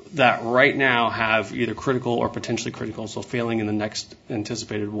that right now have either critical or potentially critical, so failing in the next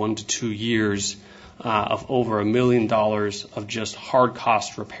anticipated 1 to 2 years, of over $1 million of just hard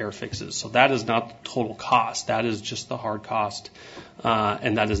cost repair fixes. So that is not the total cost. That is just the hard cost,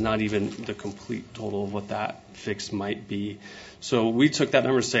 and that is not even the complete total of what that fix might be. So we took that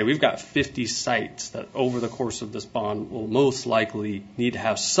number to say we've got 50 sites that over the course of this bond will most likely need to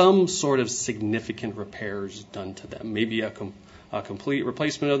have some sort of significant repairs done to them. Maybe a complete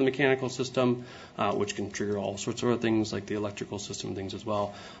replacement of the mechanical system, which can trigger all sorts of other things like the electrical system things as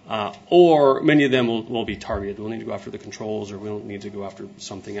well. Or many of them will be targeted. We'll need to go after the controls, or we'll need to go after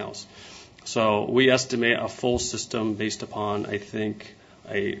something else. So we estimate a full system based upon, I think,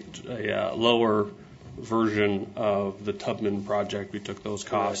 a lower version of the Tubman project. We took those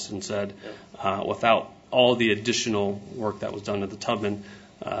costs and said, without all the additional work that was done at the Tubman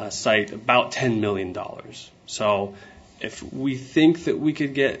site, about $10 million. So if we think that we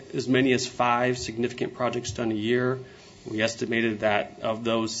could get as many as 5 significant projects done a year, we estimated that of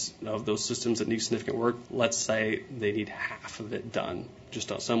those systems that need significant work, let's say they need half of it done.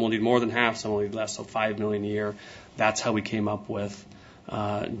 Just some will need more than half, some will need less, so $5 million a year. That's how we came up with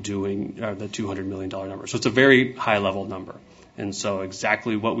doing the $200 million number. So it's a very high level number. And so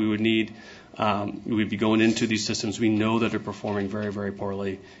exactly what we would need, we'd be going into these systems we know that are performing very, very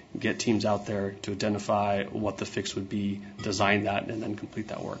poorly, get teams out there to identify what the fix would be, design that, and then complete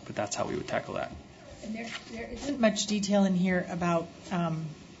that work. But that's how we would tackle that. And there isn't much detail in here about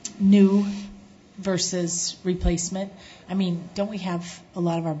new versus replacement. I mean, don't we have a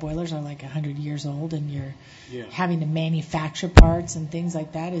lot of our boilers are like 100 years old, and you're having to manufacture parts and things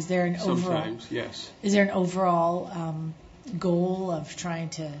like that? Is there an overall goal of trying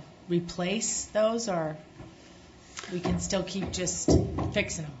to replace those, or we can still keep just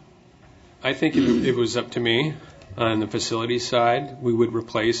fixing them? I think if it was up to me, on the facility side, we would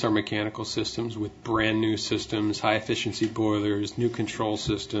replace our mechanical systems with brand new systems, high efficiency boilers, new control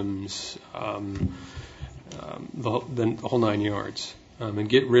systems, the whole 9 yards, and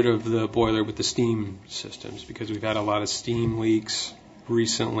get rid of the boiler with the steam systems, because we've had a lot of steam leaks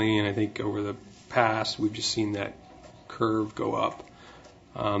recently, and I think over the past we've just seen that curve go up.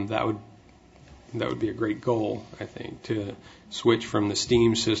 That would be a great goal, I think, to switch from the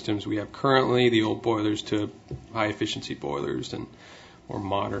steam systems we have currently, the old boilers, to high-efficiency boilers and more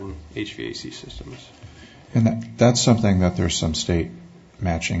modern HVAC systems. And that's something that there's some state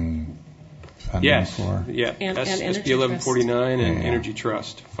matching funding for? Yeah, and SB 1149 and Energy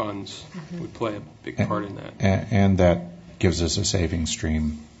Trust funds would play a big part in that. And that gives us a saving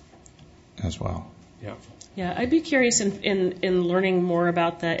stream as well. Yeah. Yeah, I'd be curious in learning more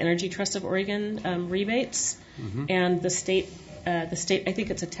about the Energy Trust of Oregon rebates and the state. I think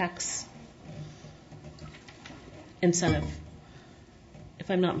it's a tax incentive, if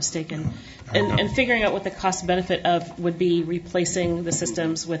I'm not mistaken, and figuring out what the cost benefit of would be replacing the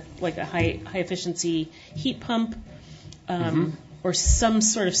systems with like a high efficiency heat pump or some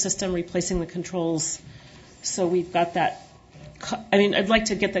sort of system replacing the controls. So we've got that. I mean, I'd like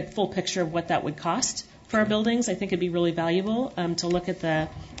to get the full picture of what that would cost for our buildings. I think it'd be really valuable to look at the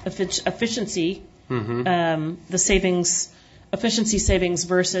efficiency, the efficiency savings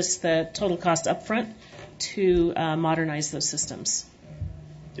versus the total cost upfront to modernize those systems.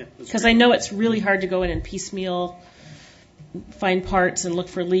 Because I know it's really hard to go in and piecemeal find parts and look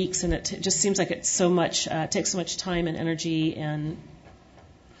for leaks, and it just seems like it's takes so much time and energy, and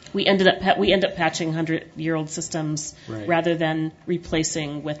we end up patching 100-year-old systems rather than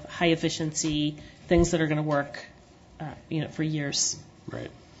replacing with high efficiency things that are going to work, for years.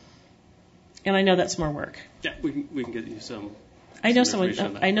 Right. And I know that's more work. Yeah, we can get you some. I know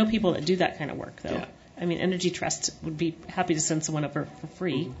someone. I know people that do that kind of work, though. Yeah. I mean, Energy Trust would be happy to send someone over for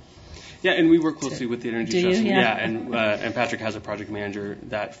free. Yeah, and we work closely with the Energy Trust. Yeah, and Patrick has a project manager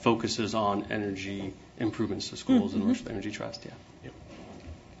that focuses on energy improvements to schools and works with Energy Trust. Yeah. Yep.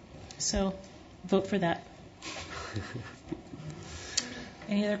 So, vote for that.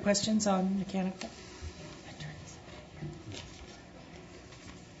 Any other questions on mechanical?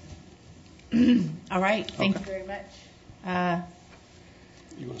 All right. Thank you very much.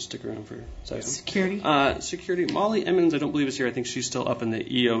 You want to stick around for seismic? Security. Security. Molly Emmons, I don't believe is here. I think she's still up in the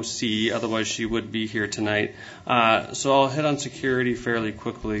EOC. Otherwise, she would be here tonight. So I'll hit on security fairly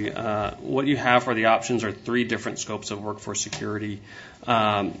quickly. What you have for the options are 3 different scopes of work for security.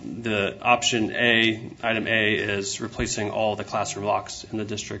 The option A, item A, is replacing all the classroom locks in the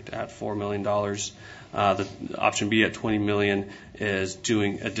district at $4 million. The option B at $20 million is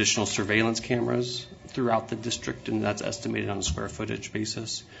doing additional surveillance cameras throughout the district, and that's estimated on a square footage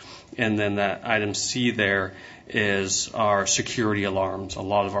basis. And then that item C there is our security alarms. A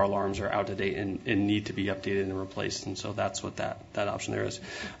lot of our alarms are out of date and need to be updated and replaced, and so that's what that option there is.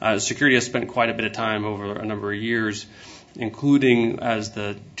 Security has spent quite a bit of time over a number of years, including as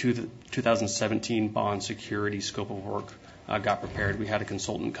the 2017 bond security scope of work got prepared. We had a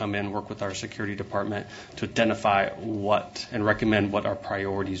consultant come in, work with our security department to identify what and recommend what our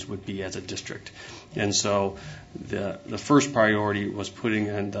priorities would be as a district. And so the first priority was putting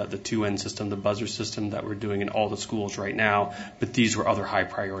in the 2N system, the buzzer system that we're doing in all the schools right now, but these were other high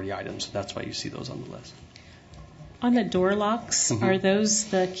priority items. So that's why you see those on the list. On the door locks, are those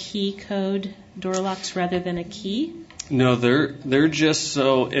the key code door locks rather than a key? No, they're just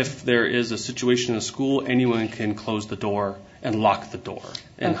so if there is a situation in a school, anyone can close the door and lock the door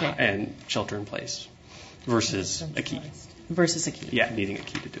and shelter in place versus a key. Versus a key. Yeah, needing a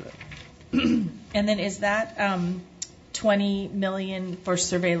key to do it. And then is that $20 million for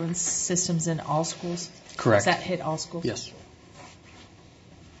surveillance systems in all schools? Correct. Does that hit all schools? Yes.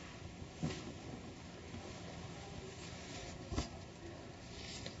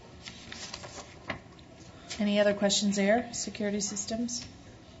 Any other questions there? Security systems?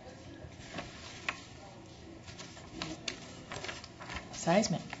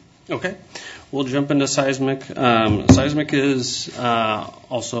 Seismic. Okay. We'll jump into seismic. Seismic is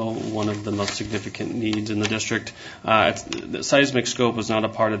also one of the most significant needs in the district. The seismic scope is not a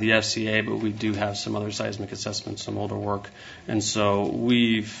part of the FCA, but we do have some other seismic assessments, some older work. And so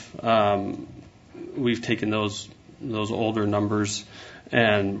we've taken those older numbers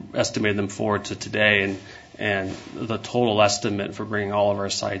and estimated them forward to today, and the total estimate for bringing all of our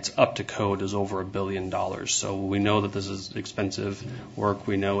sites up to code is over $1 billion. So we know that this is expensive work.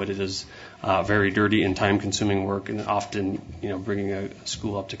 We know it is very dirty and time-consuming work, and often, bringing a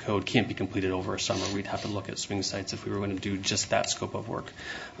school up to code can't be completed over a summer. We'd have to look at swing sites if we were going to do just that scope of work.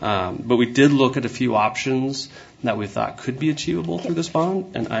 But we did look at a few options that we thought could be achievable through this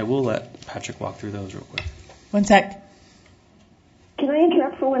bond, and I will let Patrick walk through those real quick. One sec. Can I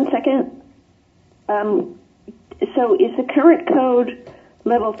interrupt for 1 second? So is the current code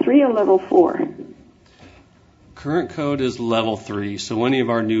level 3 or level 4? Current code is level 3, so any of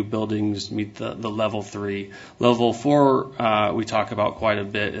our new buildings meet the level 3. Level 4 we talk about quite a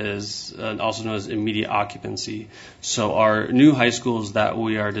bit is also known as immediate occupancy. So our new high schools that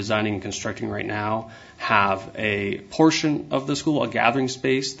we are designing and constructing right now have a portion of the school, a gathering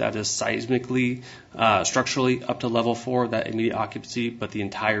space that is seismically, structurally up to level 4, that immediate occupancy, but the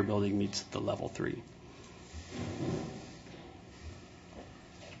entire building meets the level 3.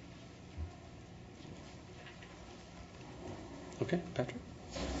 Okay, Patrick.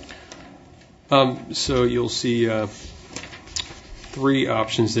 So you'll see 3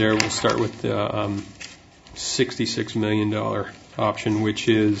 options there. We'll start with the $66 million option, which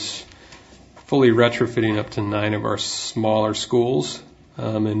is fully retrofitting up to 9 of our smaller schools.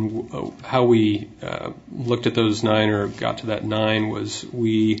 And how we looked at those 9 or got to that 9 was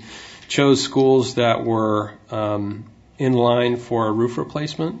we chose schools that were in line for a roof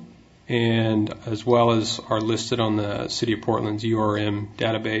replacement, and as well as are listed on the City of Portland's URM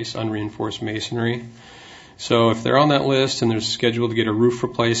database, unreinforced masonry. So if they're on that list and they're scheduled to get a roof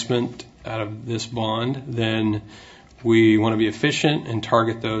replacement out of this bond, then we want to be efficient and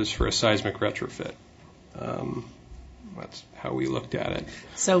target those for a seismic retrofit. That's how we looked at it.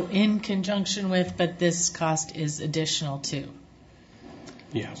 So in conjunction with, but this cost is additional too?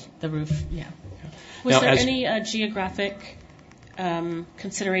 Yes. The roof, yeah. Was there any geographic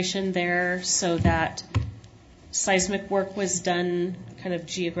consideration there so that seismic work was done kind of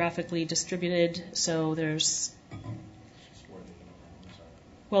geographically distributed? So there's,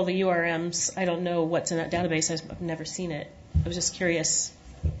 well, the URMs, I don't know what's in that database. I've never seen it. I was just curious.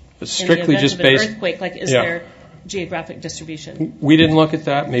 It's strictly just based. Earthquake, is there geographic distribution? We didn't look at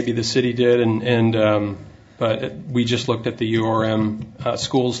that. Maybe the city did, but we just looked at the URM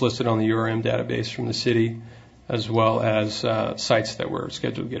schools listed on the URM database from the city, as well as sites that were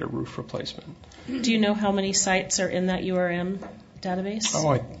scheduled to get a roof replacement. Do you know how many sites are in that URM database?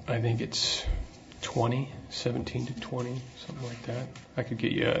 Oh, I think it's 20. 17 to 20, something like that. I could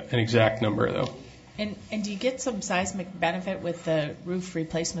get you an exact number, though. And do you get some seismic benefit with the roof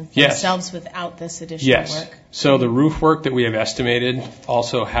replacements Yes. themselves without this additional Yes. work? So the roof work that we have estimated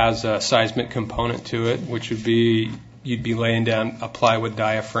also has a seismic component to it, which would be you'd be laying down a plywood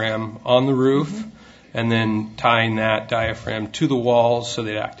diaphragm on the roof and then tying that diaphragm to the walls so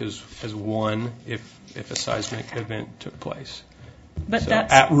they'd act as one if a seismic event took place. But So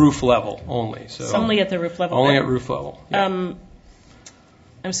that's at roof level only. So only at the roof level. only at roof level. Yeah.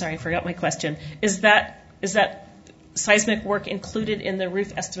 I'm sorry, I forgot my question. Is that seismic work included in the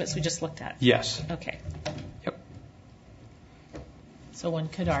roof estimates we just looked at? Yes. Okay. So one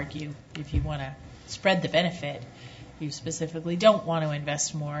could argue, if you want to spread the benefit, you specifically don't want to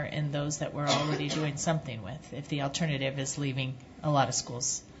invest more in those that we're already doing something with, if the alternative is leaving a lot of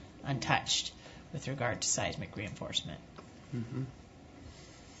schools untouched with regard to seismic reinforcement. Mm-hmm.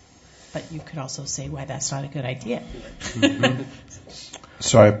 But you could also say why that's not a good idea.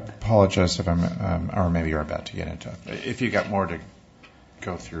 So I apologize if I'm, or maybe you're about to get into it. If you got more to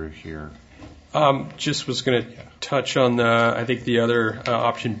go through here. Just was going to touch on I think the other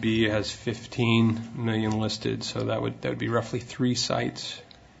option B has 15 million listed, so that would be roughly 3 sites.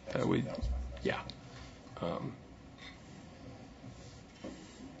 That would, yeah.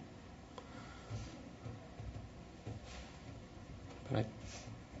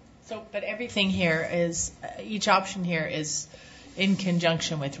 But everything here is, each option here is in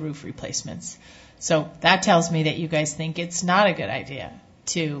conjunction with roof replacements. So that tells me that you guys think it's not a good idea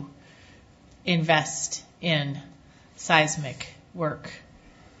to invest in seismic work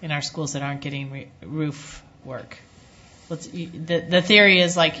in our schools that aren't getting roof work. The theory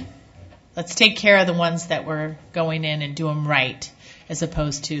is like, let's take care of the ones that we're going in and do them right, as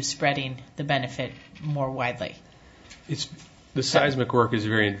opposed to spreading the benefit more widely. The seismic work is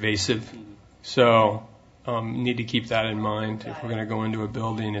very invasive, so need to keep that in mind. If we're going to go into a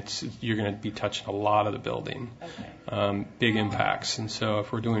building, you're going to be touching a lot of the building, big impacts. And so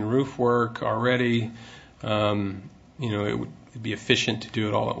if we're doing roof work already, it would be efficient to do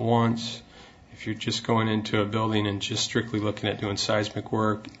it all at once. If you're just going into a building and just strictly looking at doing seismic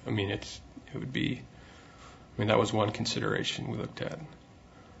work, that was one consideration we looked at.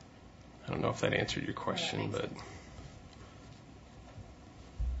 I don't know if that answered your question, but.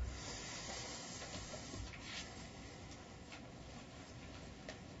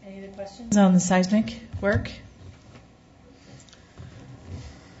 Any other questions on the seismic work?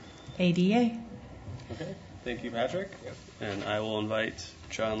 ADA. Okay. Thank you, Patrick. Yep. And I will invite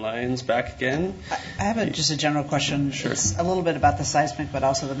John Lyons back again. I have just a general question. Sure. It's a little bit about the seismic, but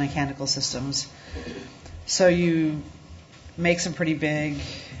also the mechanical systems. So you make some pretty big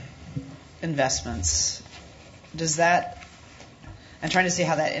investments. Does that, I'm trying to see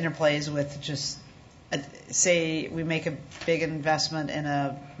how that interplays with just, say we make a big investment in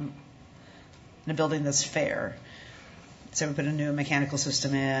a building that's fair. So we put a new mechanical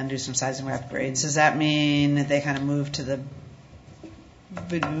system in, do some seismic upgrades. Does that mean that they kind of moving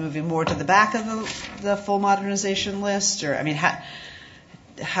more to the back of the full modernization list? Or,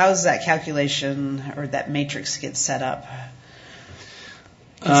 how's that calculation or that matrix get set up?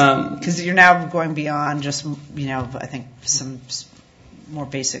 Because you're now going beyond just, I think some more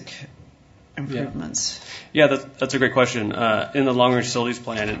basic improvements. Yeah, that's a great question. In the long-range facilities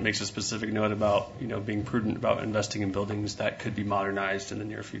plan, it makes a specific note about being prudent about investing in buildings that could be modernized in the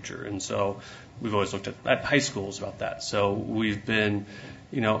near future. And so we've always looked at high schools about that. So we've been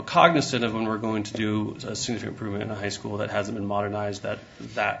cognizant of when we're going to do a significant improvement in a high school that hasn't been modernized,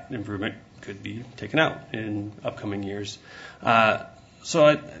 that improvement could be taken out in upcoming years. So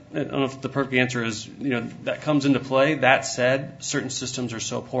I don't know if the perfect answer is, that comes into play. That said, certain systems are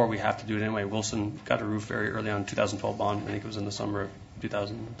so poor we have to do it anyway. Wilson got a roof very early on 2012 bond. I think it was in the summer of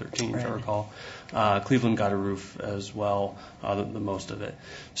 2013, if I recall. Cleveland got a roof as well, the most of it.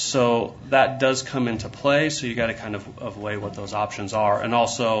 So that does come into play. So you got to kind of weigh what those options are, and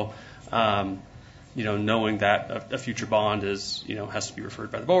also, knowing that a future bond is, has to be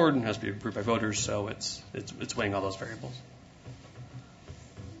referred by the board and has to be approved by voters. So it's weighing all those variables.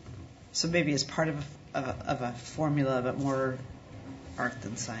 So maybe it's part of a formula, but more art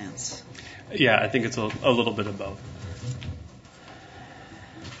than science. Yeah, I think it's a little bit of both.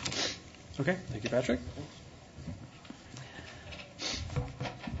 Okay, thank you, Patrick.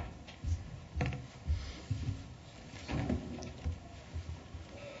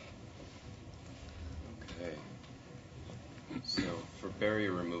 Okay. So for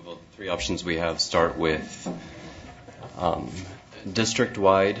barrier removal, the 3 options we have start with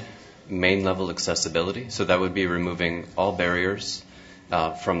district-wide main level accessibility. So that would be removing all barriers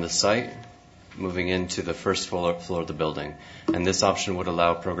from the site moving into the first floor of the building. And this option would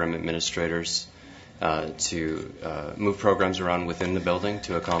allow program administrators to move programs around within the building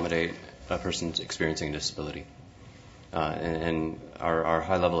to accommodate a person experiencing a disability. And our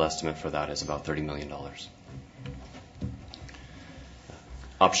high-level estimate for that is about $30 million.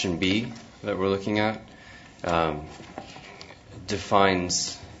 Option B that we're looking at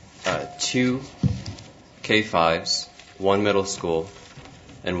defines 2 K-5s, 1 middle school,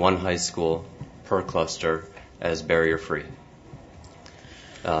 and 1 high school per cluster as barrier-free.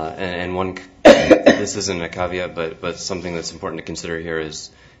 And one, this isn't a caveat, but something that's important to consider here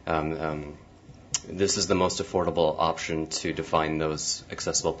is this is the most affordable option to define those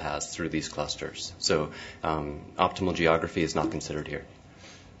accessible paths through these clusters. So optimal geography is not considered here.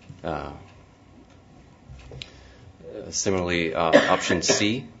 Similarly, option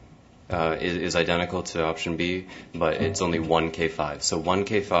C is identical to option B, but it's only 1 K-5. So 1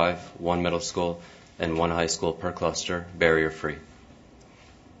 K-5, 1 middle school, and 1 high school per cluster, barrier-free.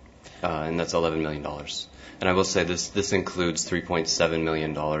 And that's $11 million. And I will say this includes $3.7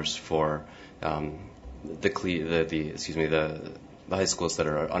 million for the high schools that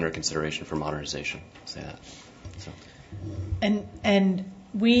are under consideration for modernization. I'll say that. So. And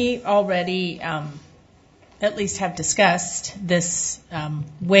we already at least have discussed this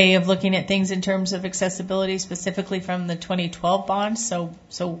way of looking at things in terms of accessibility, specifically from the 2012 bond. So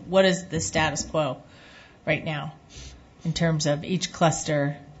what is the status quo right now in terms of each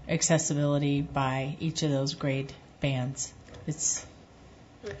cluster accessibility by each of those grade bands? It's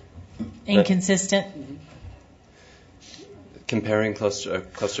inconsistent. Comparing cluster to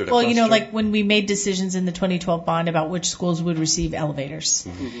cluster? Well, like when we made decisions in the 2012 bond about which schools would receive elevators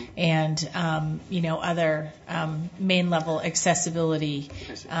and, other main level accessibility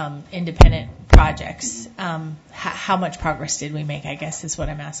independent projects, how much progress did we make, I guess, is what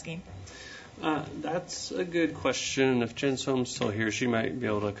I'm asking. That's a good question. If Jen Soam's still here, she might be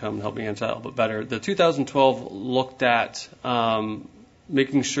able to come and help me answer that a little bit better. The 2012 looked at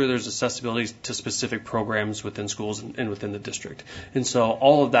making sure there's accessibility to specific programs within schools and within the district. And so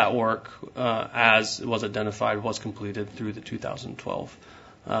all of that work, as it was identified, was completed through the 2012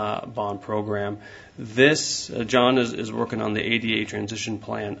 bond program. This, John is working on the ADA transition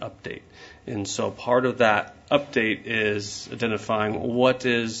plan update. And so part of that update is identifying what's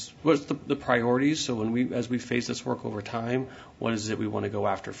the priorities. So as we phase this work over time, what is it we want to go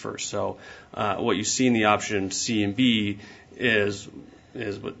after first? So what you see in the option C and B is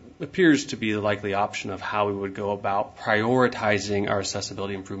what appears to be the likely option of how we would go about prioritizing our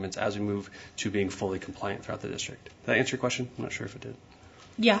accessibility improvements as we move to being fully compliant throughout the district. Did that answer your question? I'm not sure if it did.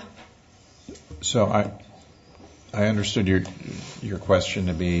 Yeah. So I understood your question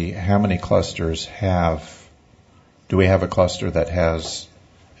to be how many clusters do we have a cluster that has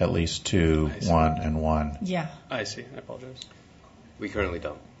at least 2, 1, and 1? Yeah. I see. I apologize. We currently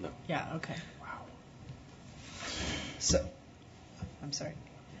don't, no. Yeah, okay. Wow. So, I'm sorry.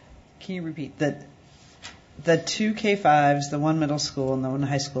 Can you repeat the 2 K-5s, the 1 middle school, and the 1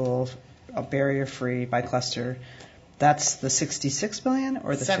 high school, barrier-free by cluster? That's the $66 million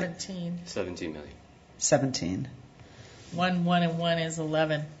or the 17? 17 million. 17. 1, and 1 is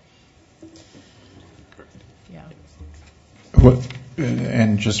 11. Correct. Yeah.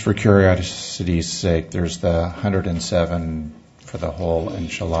 And just for curiosity's sake, there's the 107 for the whole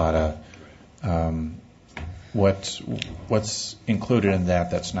enchilada. What's included in that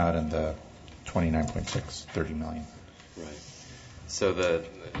that's not in the 29.6, 30 million? Right. So the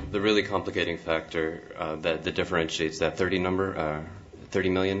really complicating factor that differentiates that 30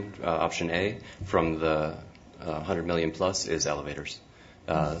 million, option A, from the 100 million plus is elevators.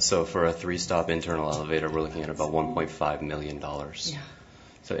 So for a 3-stop internal elevator, we're looking at about $1.5 million. Yeah.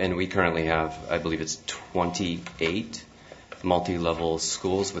 So, and we currently have, I believe it's 28 multi-level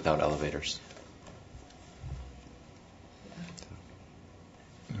schools without elevators.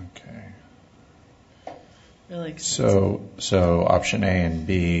 Okay. Really expensive. So option A and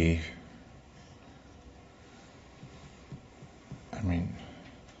B,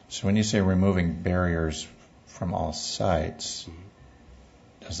 so when you say removing barriers from all sites,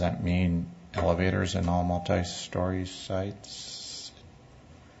 does that mean elevators in all multi-story sites?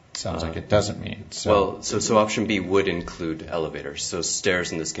 Sounds like it doesn't mean. So option B would include elevators. So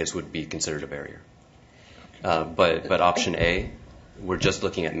stairs in this case would be considered a barrier. But option A, we're just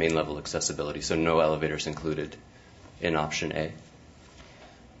looking at main level accessibility, so no elevators included in option A.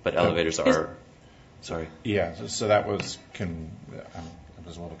 But elevators are. Sorry. Yeah. So that was. I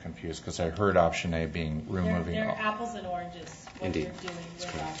was a little confused because I heard option A being removing. They're apples and oranges. What Indeed. you're doing with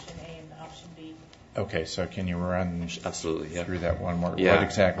option A and option B. Okay, so can you run Absolutely, yeah. through that one more? Yeah. What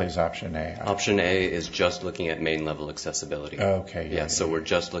exactly is option A? Option A is just looking at main level accessibility. Okay. Yeah, so we're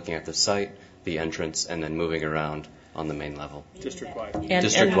just looking at the site, the entrance, and then moving around on the main level. District-wide. And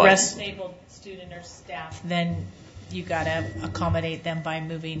District-wide. rest disabled student or staff, then you got to accommodate them by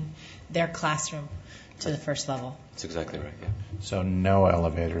moving their classroom to the first level. That's exactly right, yeah. So no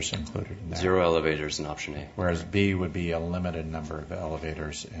elevators included in that. 0 elevators in option A. Whereas B would be a limited number of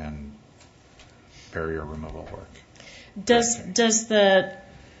elevators and barrier removal work. Does the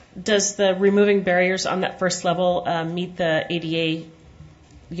removing barriers on that first level meet the ADA,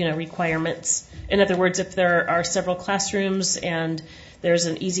 requirements? In other words, if there are several classrooms and there's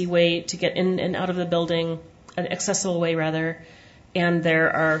an easy way to get in and out of the building, an accessible way rather, and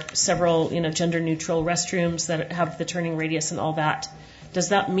there are several, gender-neutral restrooms that have the turning radius and all that, does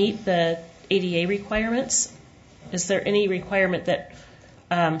that meet the ADA requirements? Is there any requirement that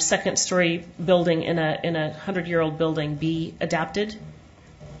second-story building in a 100-year-old building be adapted,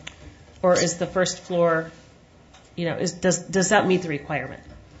 or is the first floor, does that meet the requirement?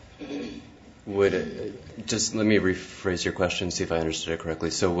 Just let me rephrase your question, see if I understood it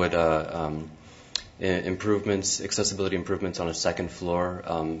correctly. So would accessibility improvements on a second floor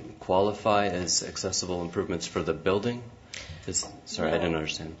qualify as accessible improvements for the building? Sorry, I didn't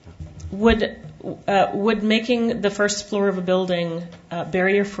understand. Would making the first floor of a building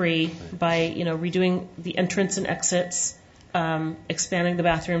barrier-free by redoing the entrance and exits, expanding the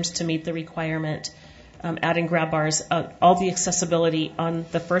bathrooms to meet the requirement, adding grab bars, all the accessibility on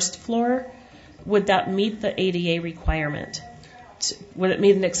the first floor, would that meet the ADA requirement? Would it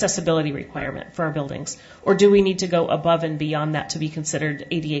meet an accessibility requirement for our buildings, or do we need to go above and beyond that to be considered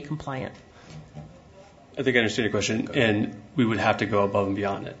ADA compliant? I think I understand your question, and we would have to go above and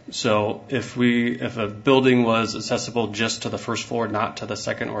beyond it. So if a building was accessible just to the first floor, not to the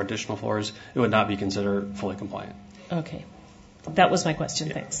second or additional floors, it would not be considered fully compliant. Okay. That was my question.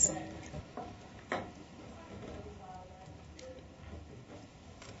 Yeah. Thanks.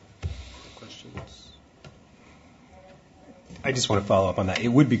 Questions? I just want to follow up on that. It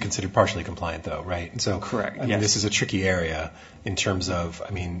would be considered partially compliant, though, right? And so, correct. I mean, this is a tricky area in terms of,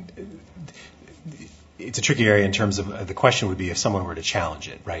 it's a tricky area in terms of the question would be if someone were to challenge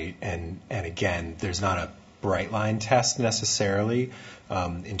it, right? And again, there's not a bright line test necessarily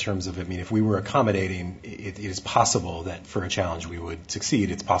in terms of, if we were accommodating, it is possible that for a challenge we would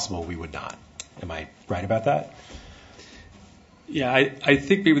succeed. It's possible we would not. Am I right about that? Yeah, I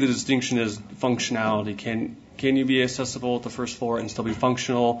think maybe the distinction is functionality. Can you be accessible at the first floor and still be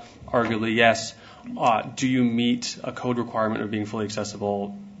functional? Arguably, yes. Do you meet a code requirement of being fully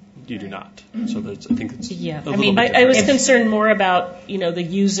accessible? You do not. So I think it's I was concerned more about the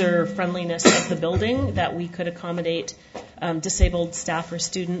user friendliness of the building, that we could accommodate disabled staff or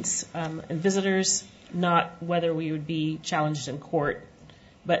students and visitors, not whether we would be challenged in court.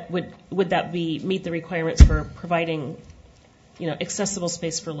 But would that meet the requirements for providing accessible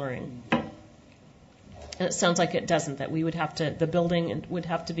space for learning? And it sounds like it doesn't. That the building would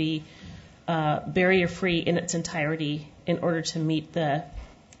have to be barrier free in its entirety in order to meet the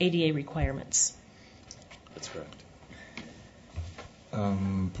ADA requirements. That's correct.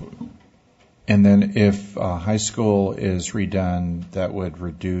 And then if high school is redone, that would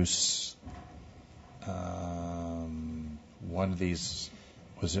reduce one of these,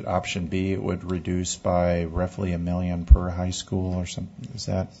 was it option B? It would reduce by roughly $1 million per high school or something. Is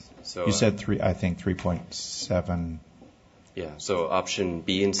that? So, you said 3.7. Yeah, so option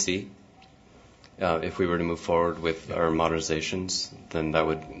B and C. If we were to move forward with our modernizations, then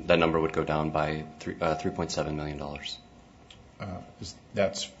that number would go down by $3.7 million.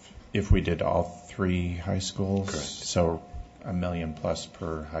 That's if we did all 3 high schools? Correct. So $1 million plus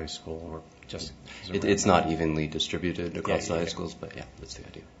per high school, or just? It's not evenly distributed across the high schools, but yeah, that's the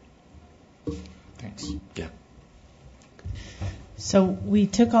idea. Thanks. Yeah. So we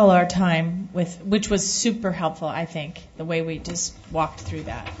took all our time which was super helpful, I think, the way we just walked through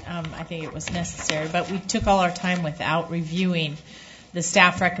that. I think it was necessary, but we took all our time without reviewing the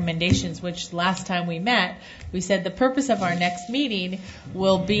staff recommendations, which last time we met, we said the purpose of our next meeting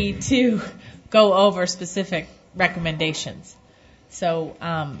will be to go over specific recommendations. So,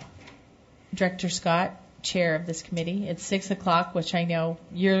 Director Scott, chair of this committee, it's 6:00, which I know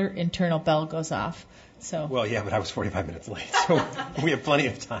your internal bell goes off. So. Well, yeah, but I was 45 minutes late, so we have plenty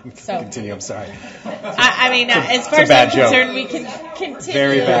of time to continue. I'm sorry. As far as I'm concerned, we can continue.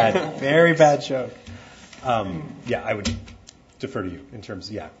 Very bad joke. I would defer to you in terms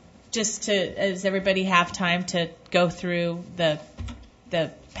of, does everybody have time to go through the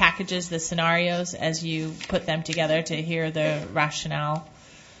packages, the scenarios, as you put them together to hear the rationale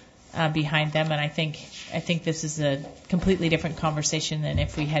behind them, and I think this is a completely different conversation than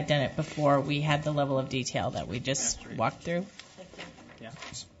if we had done it before we had the level of detail that we just walked through.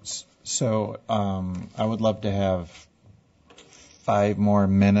 So I would love to have 5 more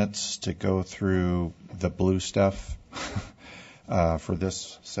minutes to go through the blue stuff for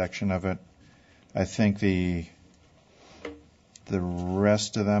this section of it. I think the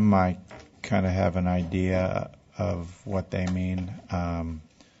rest of them I kind of have an idea of what they mean,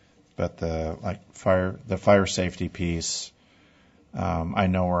 but the fire safety piece, I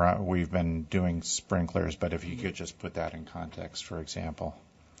know we've been doing sprinklers, but if you could just put that in context, for example.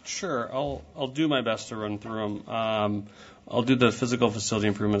 Sure, I'll do my best to run through them. I'll do the physical facility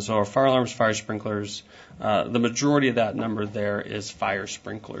improvements. So our fire alarms, fire sprinklers, the majority of that number there is fire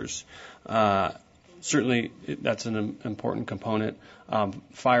sprinklers. Certainly, that's an important component.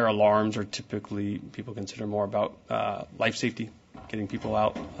 Fire alarms are typically people consider more about life safety, getting people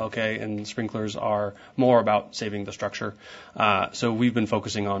out, okay, and sprinklers are more about saving the structure. So we've been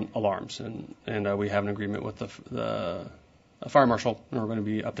focusing on alarms, and we have an agreement with the fire marshal, and we're going to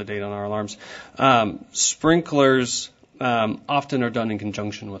be up to date on our alarms. Sprinklers often are done in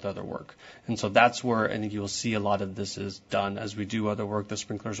conjunction with other work. And so that's where I think you'll see a lot of this is done. As we do other work, the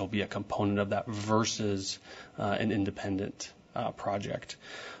sprinklers will be a component of that versus an independent project.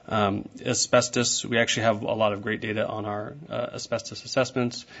 Asbestos, we actually have a lot of great data on our asbestos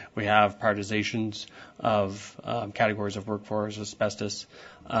assessments. We have prioritizations of categories of work for asbestos.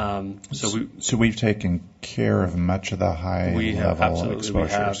 So we've taken care of much of the high level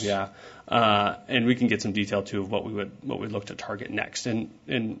exposures. We have, yeah. And we can get some detail too of what we look to target next.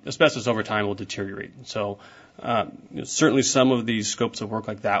 And asbestos over time will deteriorate. So certainly some of these scopes of work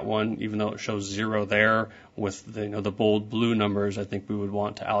like that one, even though it shows 0 there with the bold blue numbers, I think we would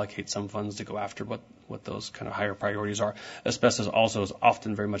want to allocate some funds to go after what those kind of higher priorities are. Asbestos also is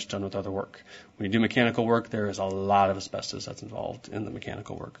often very much done with other work. When you do mechanical work, there is a lot of asbestos that's involved in the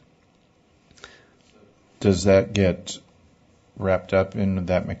mechanical work. Does that get wrapped up in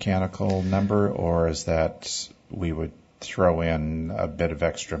that mechanical number, or is that we would throw in a bit of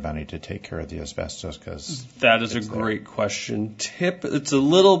extra money to take care of the asbestos? Because that is a great question. It's a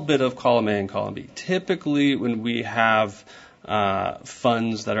little bit of column A and column B. Typically, when we have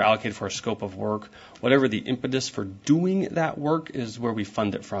funds that are allocated for a scope of work, whatever the impetus for doing that work is where we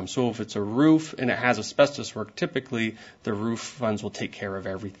fund it from. So if it's a roof and it has asbestos work, typically the roof funds will take care of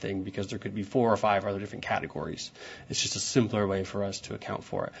everything because there could be 4 or 5 other different categories. It's just a simpler way for us to account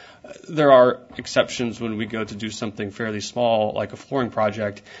for it. There are exceptions when we go to do something fairly small, like a flooring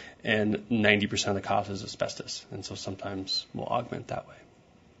project, and 90% of the cost is asbestos. And so sometimes we'll augment that way.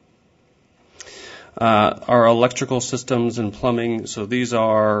 Our electrical systems and plumbing, so these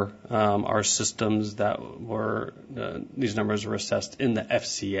are our systems that were, these numbers were assessed in the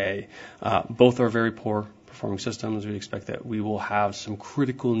FCA. Both are very poor performing systems. We expect that we will have some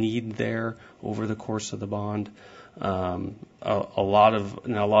critical need there over the course of the bond. A lot of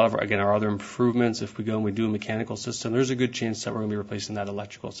again, our other improvements, if we go and we do a mechanical system, there's a good chance that we're going to be replacing that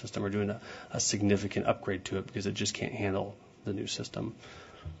electrical system or doing a significant upgrade to it because it just can't handle the new system.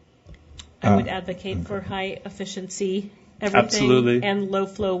 I would advocate for high efficiency everything. Absolutely. And low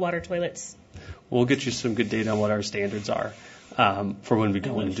flow water toilets. We'll get you some good data on what our standards are for when we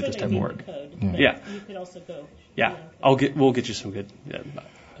go in and do this type of work. Yeah. You could also go. Yeah. We'll get you some good.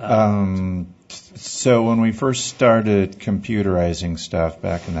 So when we first started computerizing stuff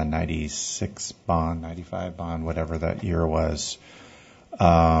back in the 96 bond, 95 bond, whatever that year was,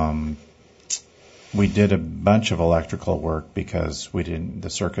 we did a bunch of electrical work because the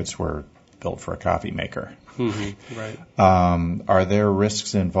circuits were built for a coffee maker. Mm-hmm. Right. Are there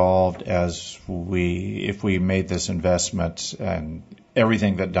risks involved if we made this investment and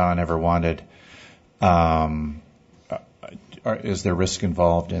everything that Don ever wanted? Is there risk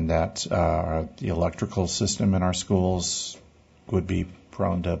involved in that the electrical system in our schools would be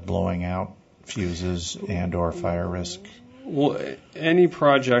prone to blowing out fuses and/or fire risk? Well, any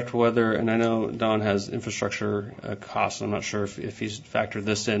project, and I know Don has infrastructure costs, I'm not sure if he's factored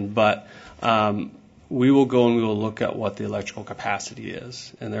this in, but we will go and we will look at what the electrical capacity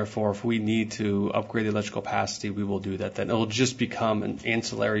is. And therefore, if we need to upgrade the electrical capacity, we will do that. Then it will just become an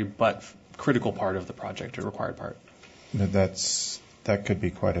ancillary but critical part of the project, a required part. That could be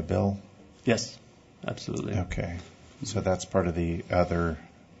quite a bill? Yes, absolutely. Okay. So that's part of the other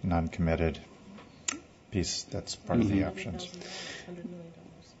non-committed piece, that's part of the options.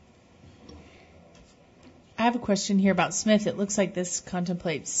 I have a question here about Smith. It looks like this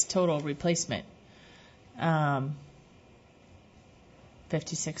contemplates total replacement. $56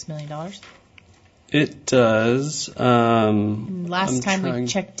 million. It does. Last time we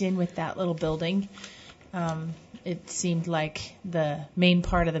checked in with that little building, it seemed like the main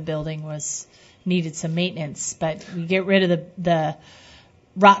part of the building needed some maintenance, but we get rid of the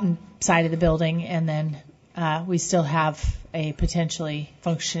rotten side of the building, and then we still have a potentially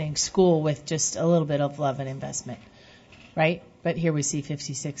functioning school with just a little bit of love and investment, right? But here we see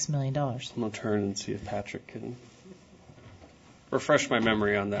 $56 million. I'm going to turn and see if Patrick can refresh my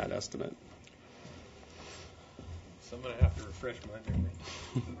memory on that estimate. Somebody have to refresh my memory.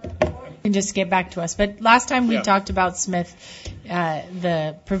 And just get back to us. But last time we talked about Smith,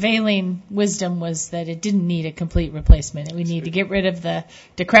 the prevailing wisdom was that it didn't need a complete replacement. We need to get rid of the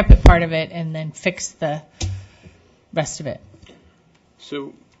decrepit part of it and then fix the rest of it.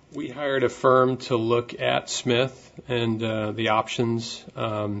 So we hired a firm to look at Smith and the options.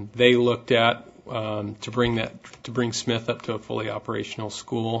 They looked at to bring Smith up to a fully operational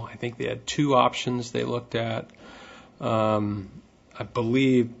school. I think they had two options they looked at. I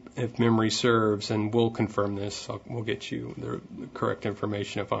believe, if memory serves, and we'll confirm this, we'll get you the correct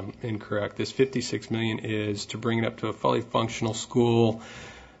information if I'm incorrect. This $56 million is to bring it up to a fully functional school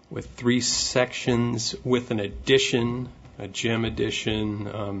with 3 sections, with an addition, a gym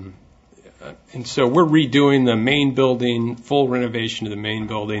addition. And so we're redoing the main building, full renovation of the main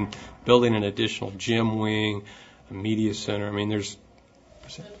building, building an additional gym wing, a media center. I mean, there's...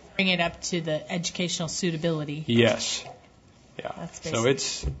 Bring it up to the educational suitability. Yes. Yeah. That's so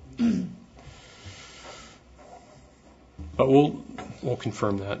it's... But we'll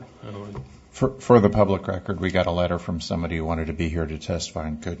confirm that. For the public record, we got a letter from somebody who wanted to be here to testify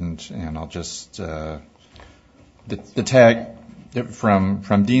and couldn't, and I'll just... the tag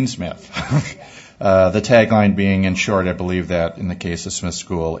from Dean Smith. The tagline being, in short, I believe that in the case of Smith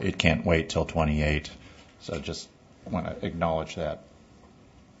School, it can't wait till 28. So just want to acknowledge that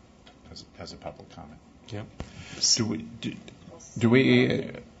as a public comment. Yep. Do we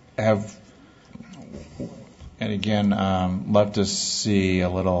have, and again, love to see a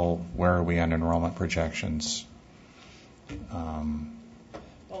little, where are we on enrollment projections?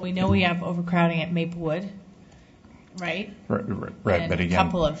 Well, we know we have overcrowding at Maplewood, right? Right, and but again, a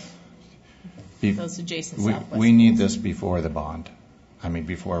couple of those adjacent Southwest. We need this before the bond. I mean,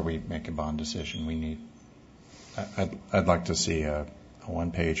 before we make a bond decision, we need. I'd like to see a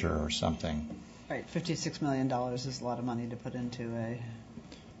one-pager or something. Right, $56 million is a lot of money to put into a.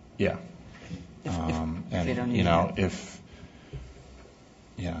 Yeah. If and they don't need you know, it. if.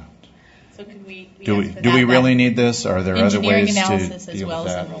 Yeah. So can we do we really need this? Are there other ways to analysis deal as well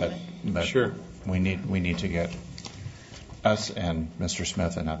with as that? But sure. We need to get us and Mr.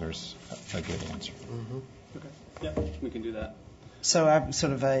 Smith and others a good answer. Mm-hmm. Okay. Yeah, we can do that. So I have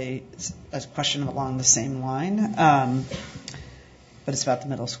sort of a question along the same line, but it's about the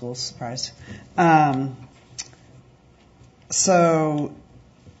middle school, surprise. So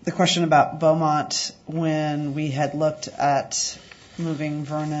the question about Beaumont, when we had looked at moving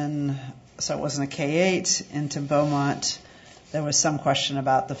Vernon, so it wasn't a K-8, into Beaumont, there was some question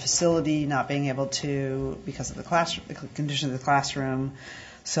about the facility not being able to, because of the condition of the classroom.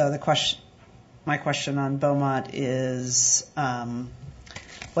 So my question on Beaumont is,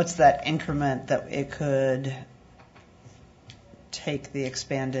 what's that increment that it could take the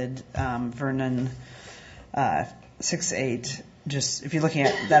expanded Vernon 6-8? Just if you're looking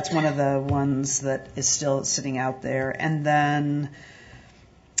at, that's one of the ones that is still sitting out there. And then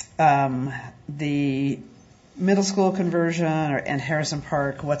the middle school conversion and Harrison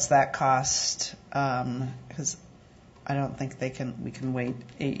Park, what's that cost? Because I don't think we can wait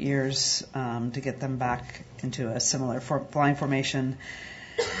 8 years to get them back into a similar line formation.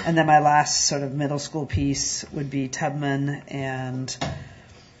 And then my last sort of middle school piece would be Tubman, and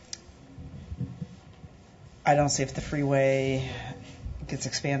I don't see if the freeway gets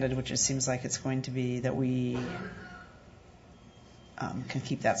expanded, which it seems like it's going to be, that we can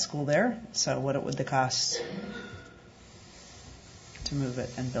keep that school there. So what would the cost to move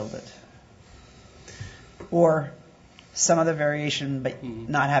it and build it? Or some other variation, but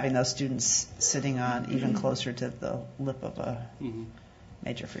not having those students sitting on even closer to the lip of a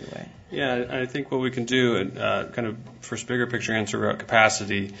major freeway. Yeah, I think what we can do, kind of first bigger picture answer about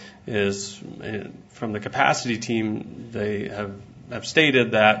capacity, is from the capacity team, they have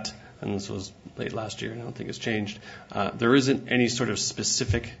stated that, and this was late last year, and I don't think it's changed, there isn't any sort of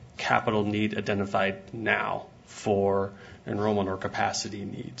specific capital need identified now for enrollment or capacity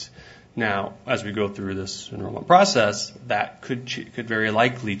needs. Now, as we go through this enrollment process, that could very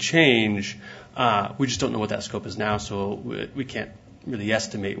likely change. We just don't know what that scope is now, so we can't really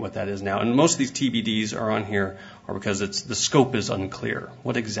estimate what that is now. And most of these TBDs are on here are because the scope is unclear.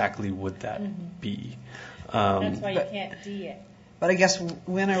 What exactly would that be? That's why you can't D it. But I guess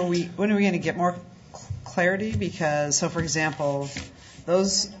when are we going to get more clarity? Because, so for example,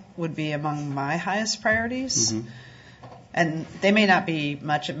 those would be among my highest priorities. Mm-hmm. And they may not be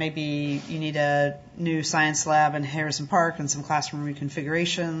much. It may be you need a new science lab in Harrison Park and some classroom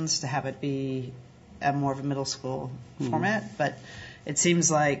reconfigurations to have it be a more of a middle school format. But it seems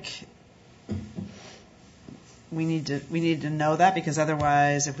like we need to know that, because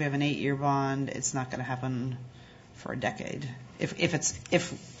otherwise, if we have an 8-year bond, it's not going to happen for a decade. If we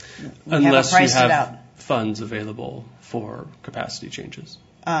Unless haven't priced you have it out. funds available for capacity changes.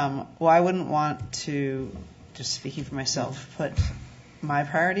 Well, I wouldn't want to, just speaking for myself, put my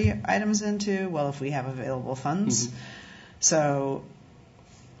priority items into, well, if we have available funds. Mm-hmm. So,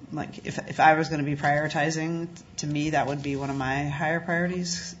 like, if I was going to be prioritizing, to me, that would be one of my higher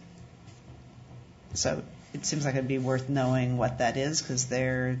priorities. So it seems like it'd be worth knowing what that is, because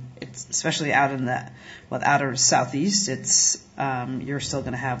it's especially out in the outer southeast. It's you're still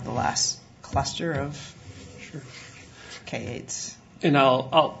going to have the last cluster of K-8s. And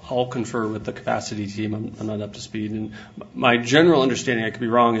I'll confer with the capacity team. I'm not up to speed. And my general understanding, I could be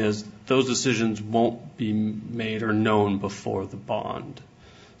wrong, is those decisions won't be made or known before the bond.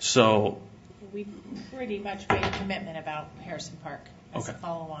 So We pretty much made a commitment about Harrison Park as Okay. a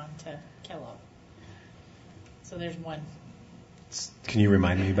follow-on to Kellogg. So there's one. Can you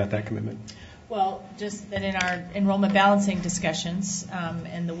remind me about that commitment? Well, just that in our enrollment balancing discussions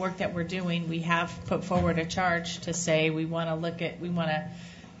and the work that we're doing, we have put forward a charge to say we want to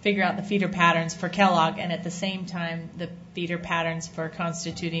figure out the feeder patterns for Kellogg, and at the same time the feeder patterns for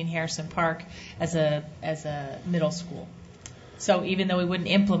constituting Harrison Park as a middle school. So even though we wouldn't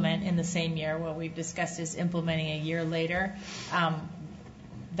implement in the same year, what we've discussed is implementing a year later.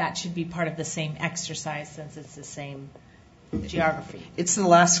 That should be part of the same exercise since it's the same geography. It's the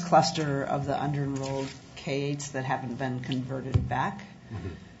last cluster of the under-enrolled K-8s that haven't been converted back. Mm-hmm.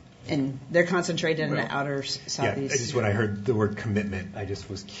 And they're concentrated in the outer southeast. Yeah, just when I heard the word commitment, I just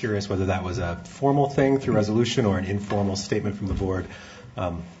was curious whether that was a formal thing through resolution or an informal statement from the board.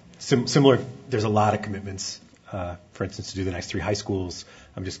 Similar, there's a lot of commitments, for instance, to do the next 3 high schools.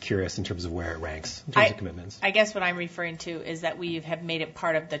 I'm just curious in terms of where it ranks in terms of commitments. I guess what I'm referring to is that we have made it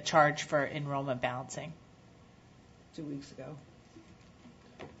part of the charge for enrollment balancing. 2 weeks ago.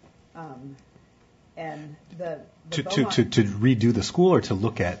 And the to redo the school or to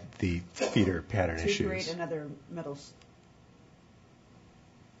look at the feeder pattern issues? To create another the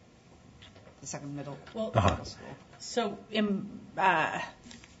second middle school. So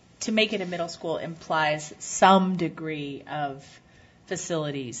to make it a middle school implies some degree of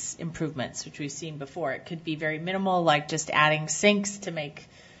facilities improvements, which we've seen before. It could be very minimal, like just adding sinks to make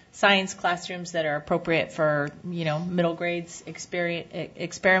science classrooms that are appropriate for, middle grades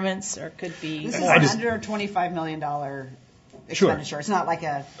experiments, or could be this more. is under $25 million expenditure. Sure. It's not like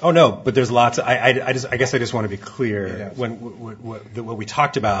a. Oh no, but there's lots. I guess I just want to be clear. What we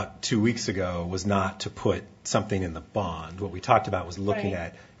talked about 2 weeks ago was not to put something in the bond. What we talked about was looking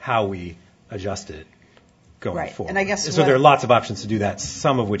at how we adjust it going forward. And I guess so there are lots of options to do that.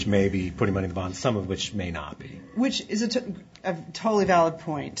 Some of which may be putting money in the bond. Some of which may not be. Which is a totally valid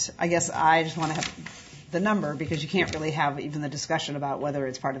point. I guess I just want to have the number, because you can't really have even the discussion about whether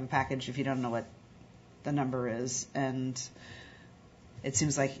it's part of a package if you don't know what the number is. And it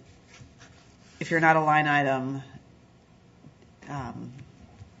seems like if you're not a line item,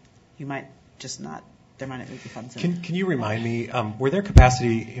 you might just not. There might not be funds in it. Can you remind me, were there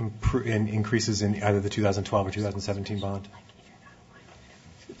capacity increases in either the 2012 or 2017 bond?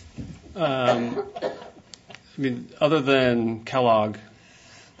 Other than Kellogg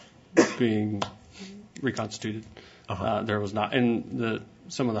being reconstituted, there was not. And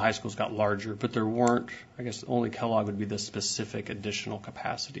some of the high schools got larger, but there weren't. I guess only Kellogg would be the specific additional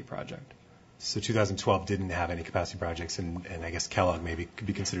capacity project. So 2012 didn't have any capacity projects, and I guess Kellogg maybe could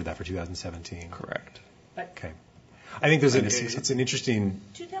be considered that for 2017. Correct. Okay. I think it's an interesting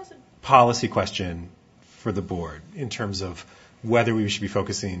policy question for the board in terms of whether we should be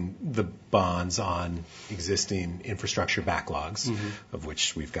focusing the bonds on existing infrastructure backlogs, of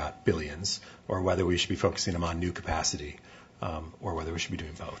which we've got billions, or whether we should be focusing them on new capacity, or whether we should be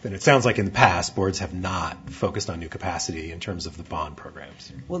doing both. And it sounds like in the past, boards have not focused on new capacity in terms of the bond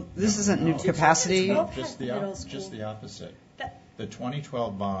programs. Well, this isn't new capacity. Just the opposite. The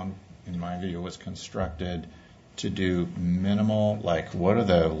 2012 bond, in my view, was constructed to do minimal, like what are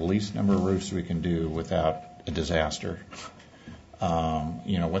the least number of roofs we can do without a disaster?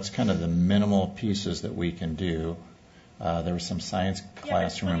 What's kind of the minimal pieces that we can do There were some science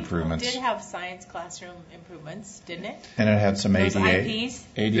classroom improvements. It did have science classroom improvements, didn't it? And it had some Those ADA IPs?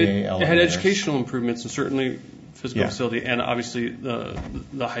 It had elevators. educational improvements and certainly physical Yeah. facility, and obviously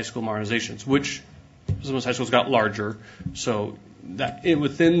the high school modernizations, which some of those high schools got larger. So that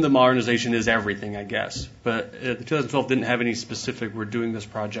within the modernization is everything, I guess. But the 2012 didn't have any specific. We're doing this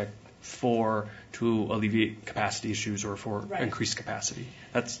project to alleviate capacity issues or for increased capacity.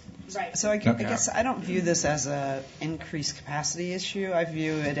 That's right. So I guess I don't view this as a increased capacity issue. I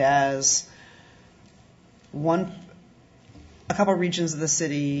view it as a couple regions of the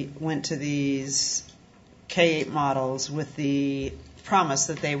city went to these K-8 models with the promise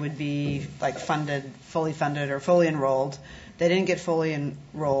that they would be like fully funded or fully enrolled. They didn't get fully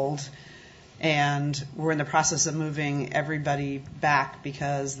enrolled, and we're in the process of moving everybody back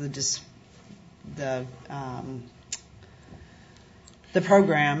because the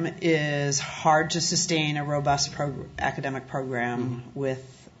program is hard to sustain a robust academic program with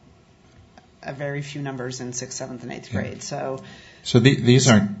a very few numbers in 6th, 7th, and 8th grade. So these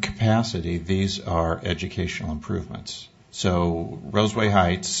aren't capacity; these are educational improvements. So Roseway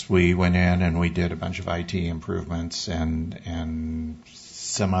Heights, we went in and we did a bunch of IT improvements and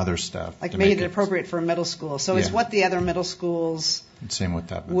some other stuff. Like made it appropriate for a middle school. So it's what the other middle schools same with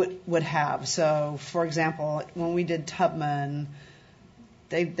that would have. So, for example, when we did Tubman,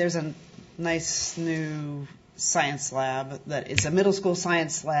 there's a nice new science lab that is a middle school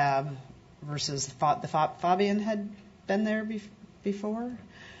science lab versus the Fabian had been there before.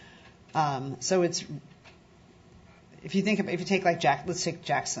 So it's if you take like let's take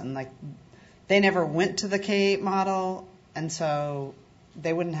Jackson, like they never went to the K-8 model, and so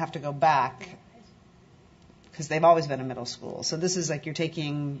they wouldn't have to go back because they've always been a middle school. So this is like you're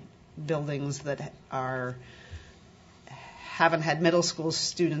taking buildings that haven't had middle school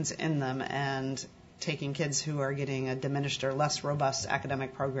students in them and taking kids who are getting a diminished or less robust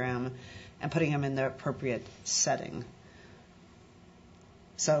academic program and putting them in the appropriate setting.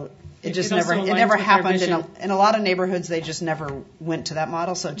 So it never happened in a lot of neighborhoods. They just never went to that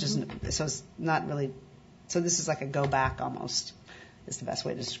model. So it's not really. So this is like a go back almost. Is the best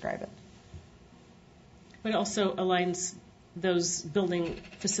way to describe it. But it also aligns those building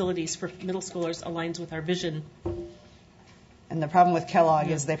facilities for middle schoolers aligns with our vision. And the problem with Kellogg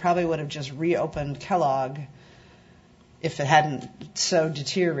is they probably would have just reopened Kellogg if it hadn't so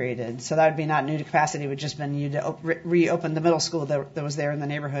deteriorated. So that would be not new to capacity. It would just been you to reopen the middle school that was there in the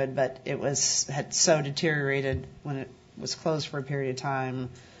neighborhood, but it had so deteriorated when it was closed for a period of time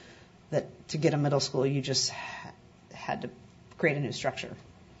that to get a middle school, you just had to create a new structure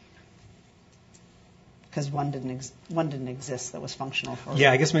because one didn't exist that was functional for.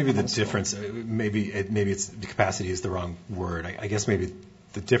 Yeah, I guess maybe the difference, maybe it's the capacity is the wrong word. I guess maybe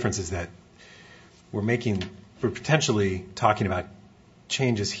the difference is that we're potentially talking about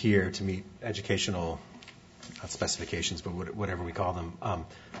changes here to meet educational not specifications, but whatever we call them,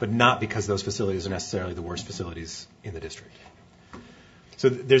 but not because those facilities are necessarily the worst facilities in the district. So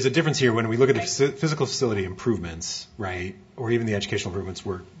there's a difference here when we look at the physical facility improvements, right, or even the educational improvements.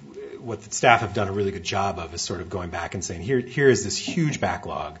 What the staff have done a really good job of is sort of going back and saying, here is this huge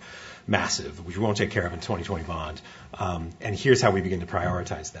backlog, massive, which we won't take care of in 2020 bond, and here's how we begin to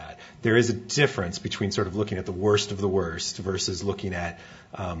prioritize that. There is a difference between sort of looking at the worst of the worst versus looking at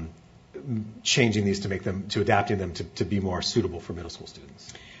changing these to adapting them to be more suitable for middle school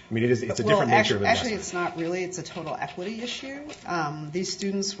students. I mean, it's a different nature of investment. Actually, it's not really. It's a total equity issue. These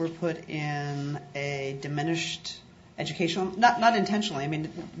students were put in a diminished educational, not intentionally. I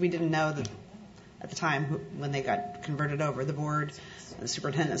mean, we didn't know that at the time when they got converted over. The board, the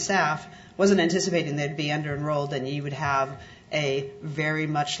superintendent, staff wasn't anticipating they'd be under-enrolled and you would have a very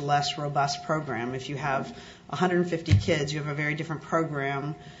much less robust program. If you have 150 kids, you have a very different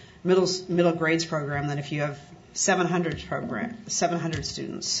program, middle grades program, than if you have 700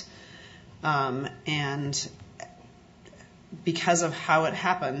 students. And because of how it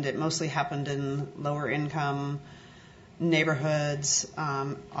happened, it mostly happened in lower income neighborhoods,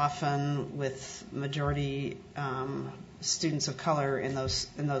 often with majority students of color in those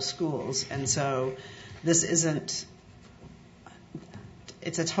schools. And so this isn't.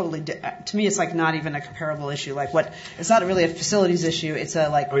 It's a totally. To me, it's like not even a comparable issue. Like what? It's not really a facilities issue. It's a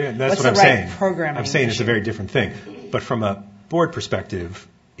like. Oh yeah, that's what's what I'm the right saying. Programming I'm saying issue. It's a very different thing. But from a board perspective,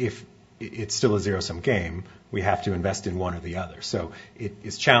 if it's still a zero-sum game, we have to invest in one or the other. So it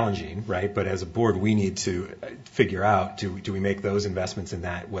is challenging, right? But as a board, we need to figure out, do we make those investments in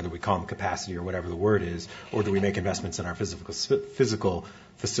that, whether we call them capacity or whatever the word is, or do we make investments in our physical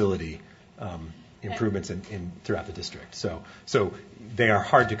facility improvements in throughout the district. So they are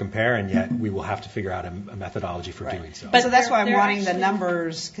hard to compare, and yet we will have to figure out a methodology for doing so. But so that's why I'm wanting the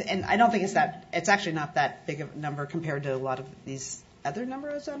numbers, and I don't think it's actually not that big of a number compared to a lot of these other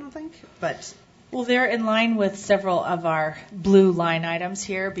numbers, I don't think. But well, they're in line with several of our blue line items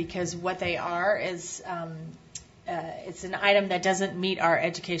here, because what they are is it's an item that doesn't meet our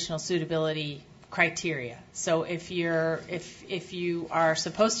educational suitability criteria. So if you are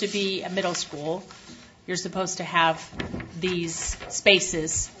supposed to be a middle school, you're supposed to have these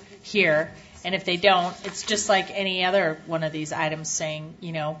spaces here, and if they don't, it's just like any other one of these items saying,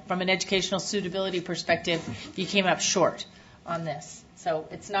 from an educational suitability perspective, you came up short on this. So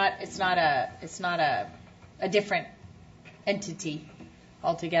it's not a different entity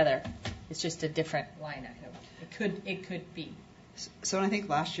altogether. It's just a different line item. It could be. So I think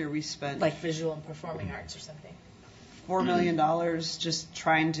last year we spent like visual and performing arts or something. $4 million just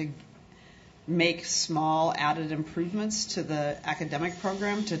trying to make small added improvements to the academic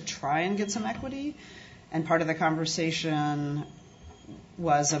program to try and get some equity. And part of the conversation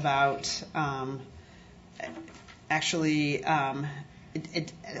was about actually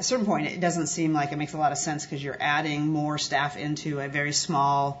at a certain point it doesn't seem like it makes a lot of sense because you're adding more staff into a very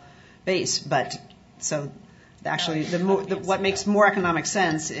small base. But so actually what makes more economic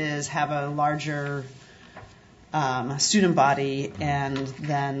sense is have a larger student body, and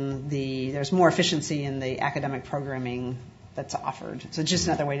then there's more efficiency in the academic programming that's offered. So just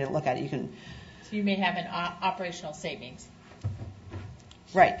another way to look at it. So you may have an operational savings.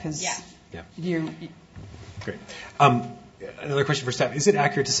 Right, because Great. Another question for staff. Is it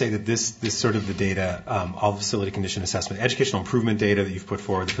accurate to say that this sort of the data, all facility condition assessment, educational improvement data that you've put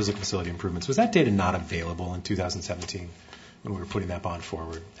forward, the physical facility improvements, was that data not available in 2017 when we were putting that bond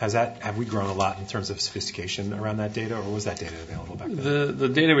forward? Have we grown a lot in terms of sophistication around that data, or was that data available back then? The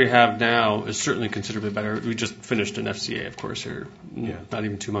data we have now is certainly considerably better. We just finished an FCA, of course, here not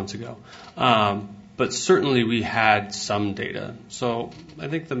even 2 months ago. But certainly we had some data. So I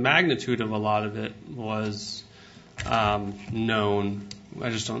think the magnitude of a lot of it was known. I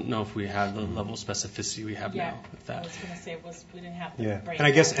just don't know if we have the level of specificity we have now. With that. I was going to say we didn't have the breakdown. And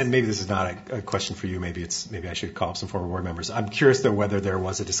I guess, and maybe this is not a question for you. Maybe I should call up some former board members. I'm curious though whether there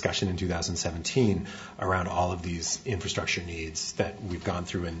was a discussion in 2017 around all of these infrastructure needs that we've gone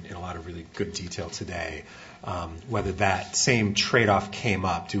through in a lot of really good detail today. Whether that same trade-off came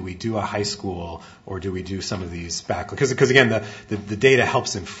up. Do we do a high school or do we do some of these back? Because again, the data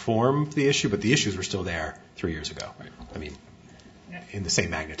helps inform the issue, but the issues were still there 3 years ago. Right. I mean, in the same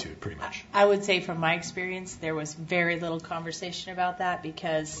magnitude, pretty much. I would say from my experience, there was very little conversation about that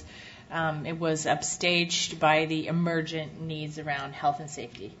because it was upstaged by the emergent needs around health and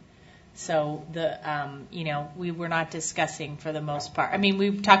safety. So we were not discussing for the most part. I mean,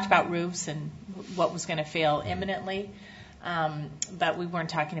 we talked about roofs and what was going to fail imminently, but we weren't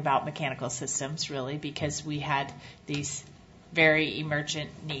talking about mechanical systems really because we had these very emergent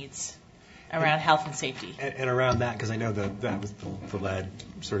needs around health and safety. And around that, because I know that was the lead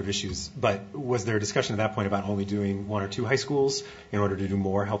sort of issues, but was there a discussion at that point about only doing 1 or 2 high schools in order to do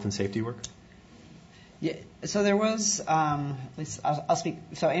more health and safety work? Yeah, so there was, at least I'll speak,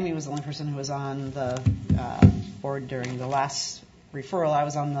 so Amy was the only person who was on the board during the last referral. I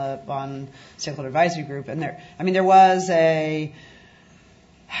was on the stakeholder advisory group, and there was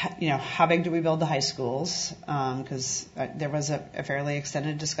how big do we build the high schools? Because there was a fairly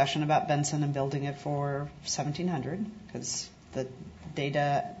extended discussion about Benson and building it for 1,700 because the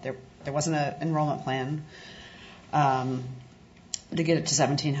data, there wasn't an enrollment plan to get it to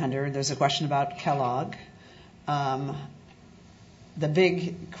 1,700. There's a question about Kellogg. The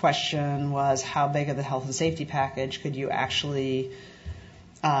big question was how big of the health and safety package could you actually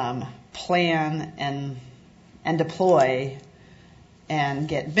plan and deploy and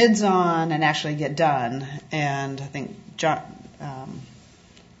get bids on and actually get done. And I think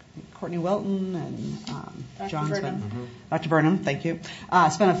Courtney Welton and Dr. Burnham, thank you,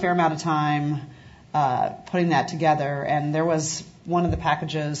 spent a fair amount of time putting that together. And there was one of the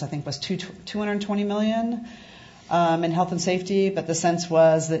packages, I think, was $220 million in health and safety. But the sense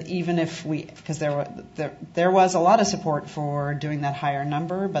was that even if because there was a lot of support for doing that higher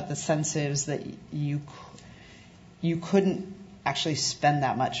number, but the sense is that you couldn't actually spend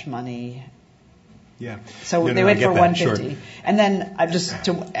that much money. Yeah. So they went for 150. Sure. And then just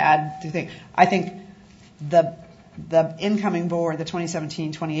to add to think, I think the incoming board, the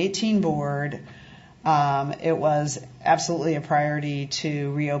 2017-2018 board, it was absolutely a priority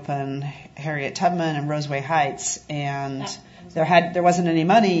to reopen Harriet Tubman and Roseway Heights, and there wasn't any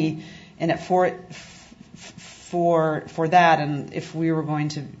money in it for that, and if we were going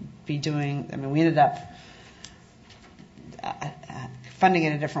to be doing. I mean, we ended up funding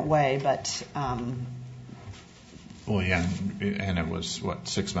it a different way, but. Well, yeah, and it was,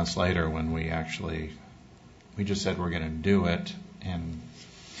 6 months later when we just said we're going to do it and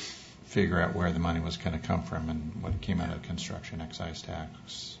figure out where the money was going to come from, and what came out of construction excise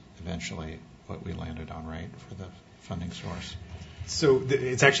tax, eventually what we landed on, right, for the funding source. So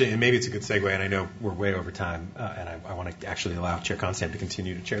it's actually, and maybe it's a good segue, and I know we're way over time, and I want to actually allow Chair Constam to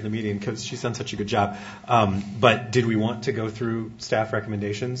continue to chair the meeting because she's done such a good job. But did we want to go through staff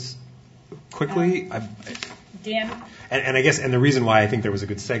recommendations quickly? Dan? And I guess, and the reason why I think there was a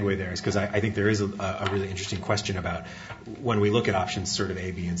good segue there is because I think there is a really interesting question about when we look at options sort of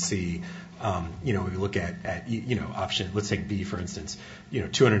A, B, and C, we look at option, let's take B, for instance,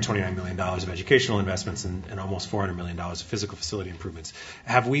 $229 million of educational investments and almost $400 million of physical facility improvements.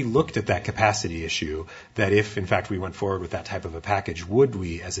 Have we looked at that capacity issue that if, in fact, we went forward with that type of a package, would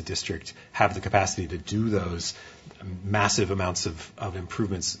we, as a district, have the capacity to do those massive amounts of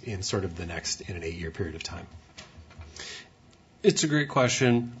improvements in sort of in an 8-year period of time? It's a great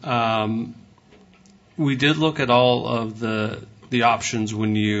question. We did look at all of the options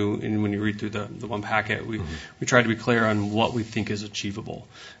when you read through the one packet. We tried to be clear on what we think is achievable,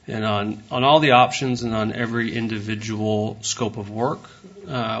 and on all the options and on every individual scope of work,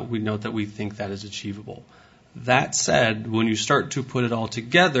 we note that we think that is achievable. That said, when you start to put it all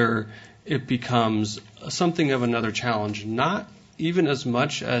together, it becomes something of another challenge. Not even as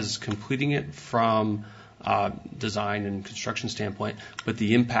much as completing it from design and construction standpoint, but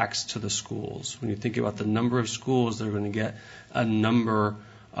the impacts to the schools. When you think about the number of schools that are going to get a number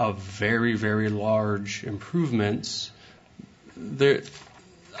of very, very large improvements,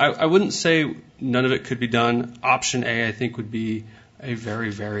 I wouldn't say none of it could be done. Option A, I think, would be a very,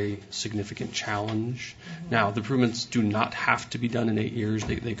 very significant challenge. Now, the improvements do not have to be done in 8 years.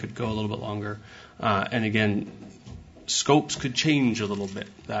 They could go a little bit longer. And again, scopes could change a little bit.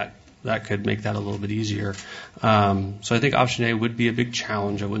 That could make that a little bit easier. So I think option A would be a big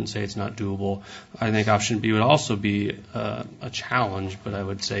challenge. I wouldn't say it's not doable. I think option B would also be a challenge, but I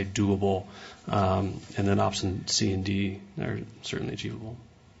would say doable. And then option C and D are certainly achievable.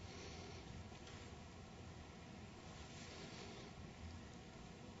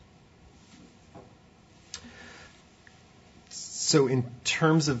 So in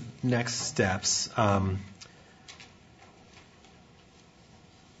terms of next steps, I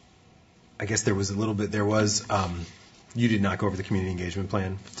guess there was you did not go over the community engagement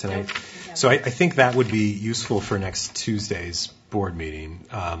plan tonight. No. So I think that would be useful for next Tuesday's board meeting,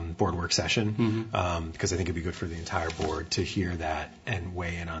 board work session, because I think it'd be good for the entire board to hear that and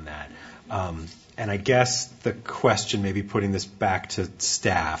weigh in on that. And I guess the question, maybe putting this back to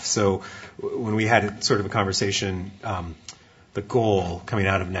staff. So when we had sort of a conversation, the goal coming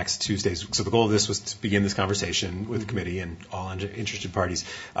out of next Tuesday's, so the goal of this was to begin this conversation with the committee and all interested parties.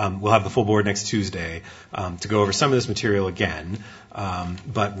 We'll have the full board next Tuesday to go over some of this material again,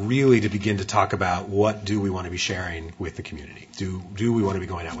 but really to begin to talk about what do we want to be sharing with the community. Do we want to be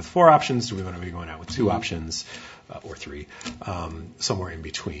going out with 4 options? Do we want to be going out with 2 options or 3, somewhere in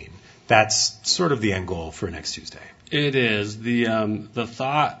between? That's sort of the end goal for next Tuesday. It is. The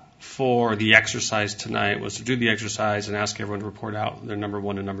thought for the exercise tonight was to do the exercise and ask everyone to report out their number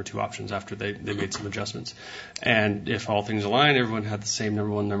 1 and number 2 options after they made some adjustments. And if all things align, everyone had the same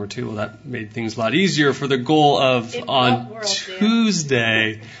number 1, number 2. Well, that made things a lot easier for the goal of on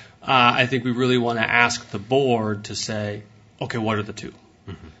Tuesday. I think we really want to ask the board to say, okay, what are the 2?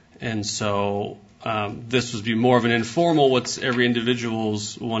 And so this would be more of an informal, what's every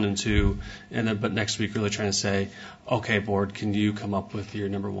individual's 1 and 2, and then but next week really trying to say, okay, board, can you come up with your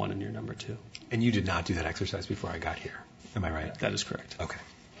number 1 and your number 2? And you did not do that exercise before I got here, am I right? That is correct. Okay.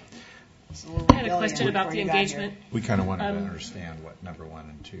 I had a question about the engagement. We kind of wanted to understand what number 1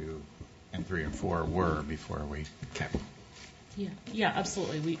 and 2 and 3 and 4 were before we. Okay. Yeah,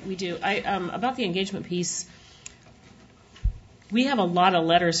 absolutely. We do. About the engagement piece. We have a lot of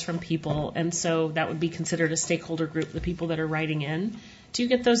letters from people, and so that would be considered a stakeholder group, the people that are writing in. Do you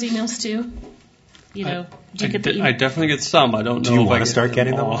get those emails too? Do you get the email? I definitely get some. I don't know. Do you want to start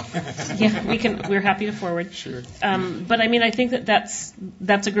getting them all? Yeah, we can. We're happy to forward. Sure. But I mean, I think that's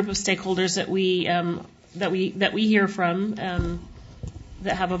a group of stakeholders that we hear from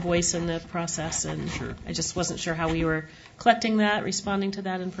that have a voice in the process, and sure. I just wasn't sure how we were collecting that, responding to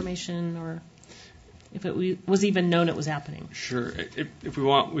that information, or if it was even known it was happening. Sure. If we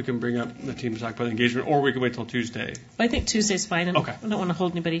want, we can bring up the team to talk about engagement, or we can wait till Tuesday. I think Tuesday's fine. Okay. I don't want to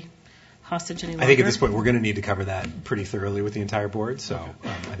hold anybody hostage any longer. I think at this point we're going to need to cover that pretty thoroughly with the entire board, so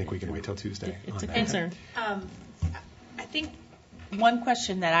I think we can wait till Tuesday. It's a concern. I think one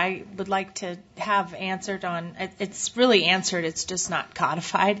question that I would like to have answered on, it's really answered, it's just not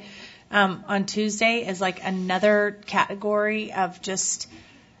codified, on Tuesday is like another category of just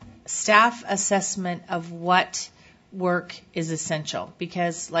staff assessment of what work is essential.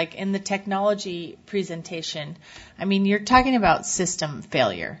 Because like in the technology presentation, I mean, you're talking about system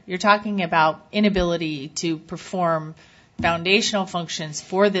failure. You're talking about inability to perform foundational functions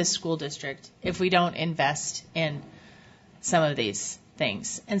for this school district if we don't invest in some of these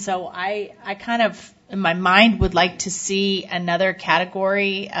things. And so I kind of, in my mind, would like to see another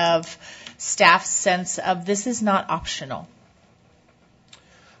category of staff's sense of this is not optional.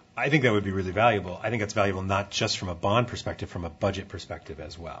 I think that would be really valuable. I think it's valuable not just from a bond perspective, from a budget perspective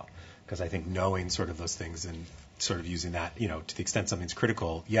as well. Because I think knowing sort of those things and sort of using that, to the extent something's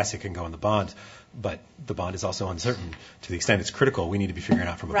critical, yes, it can go in the bond, but the bond is also uncertain. To the extent it's critical, we need to be figuring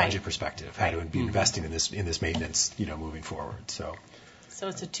out from a budget perspective how to be investing in this maintenance, moving forward. So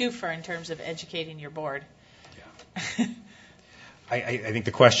it's a twofer in terms of educating your board. Yeah. I think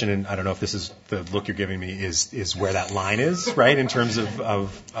the question, and I don't know if this is the look you're giving me, is where that line is, right, in terms of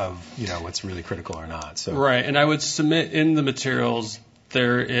what's really critical or not. So right, and I would submit in the materials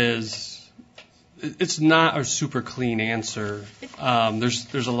it's not a super clean answer.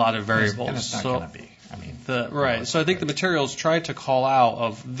 There's a lot of variables. And it's not going to be. I mean, right. So I think the materials try to call out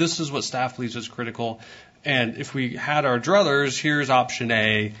of this is what staff believes is critical, and if we had our druthers, here's option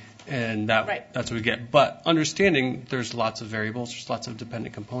A. And that's what we get. But understanding there's lots of variables, there's lots of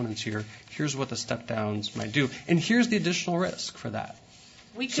dependent components here. Here's what the step downs might do. And here's the additional risk for that.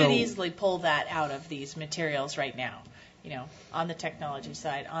 We could easily pull that out of these materials right now, on the technology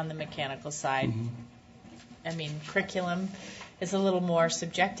side, on the mechanical side. Mm-hmm. I mean, curriculum is a little more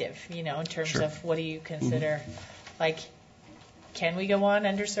subjective, in terms of what do you consider, like, can we go on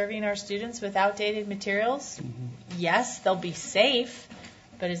underserving our students with outdated materials? Mm-hmm. Yes, they'll be safe.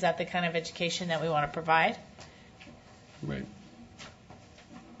 But is that the kind of education that we want to provide? Right.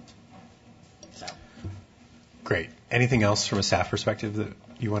 So. Great. Anything else from a staff perspective that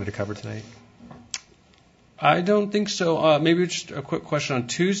you wanted to cover tonight? I don't think so. Maybe just a quick question on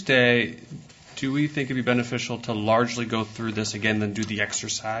Tuesday. Do we think it'd be beneficial to largely go through this again, then do the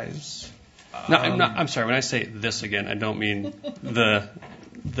exercise? No, I'm sorry. When I say this again, I don't mean the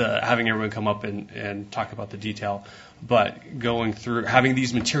having everyone come up and talk about the detail, but going through, having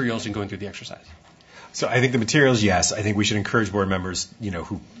these materials and going through the exercise. So I think the materials, yes. I think we should encourage board members,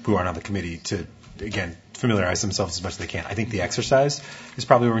 who aren't on the committee to, again, familiarize themselves as much as they can. I think the exercise is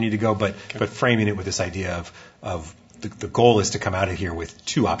probably where we need to go, but framing it with this idea of the goal is to come out of here with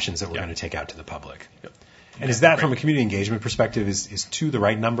two options that we're going to take out to the public. Yep. And is that, from a community engagement perspective, is 2 the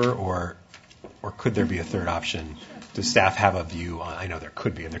right number, or could there be a third option? Does staff have a view on, I know there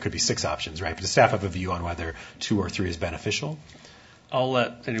could be, and there could be 6 options, right? But does staff have a view on whether 2 or 3 is beneficial? I'll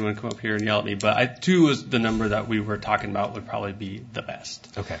let anyone come up here and yell at me, but 2 is the number that we were talking about would probably be the best.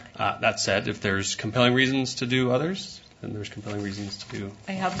 Okay. That said, if there's compelling reasons to do others, then there's compelling reasons to do.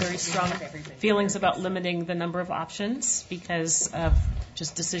 I have very strong feelings about limiting the number of options because of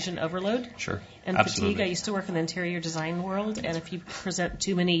just decision overload. Sure. And Absolutely. fatigue. I used to work in the interior design world, and if you present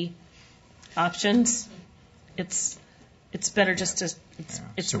too many options, it's better just to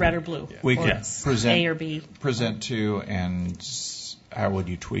it's red or blue. We could present A or B. Present 2, and how would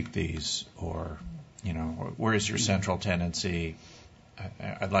you tweak these, or where is your central tendency?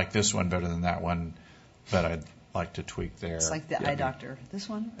 I'd like this one better than that one, but I'd like to tweak there. It's like the eye doctor. This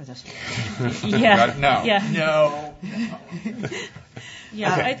one or this one? Yeah. No. Yeah. No.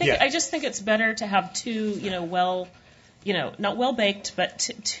 Yeah. Okay. I just think it's better to have 2, not well baked, but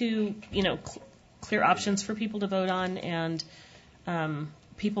 2, clear options for people to vote on, and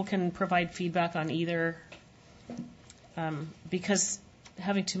people can provide feedback on either, because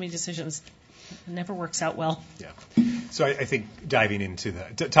having too many decisions never works out well. Yeah. So I think diving into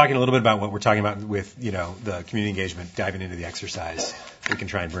talking a little bit about what we're talking about with, the community engagement, diving into the exercise, we can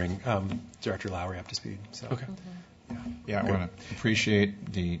try and bring Director Lowry up to speed. So. Okay. Yeah, I want to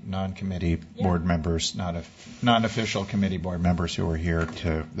appreciate the non-committee board members, non-official committee board members who are here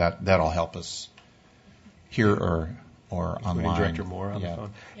to that'll help us here or online. Director Moore on the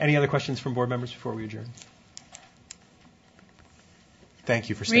phone. Any other questions from board members before we adjourn? Thank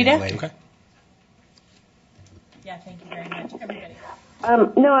you for staying Rita? late. Okay. Yeah, thank you very much, everybody.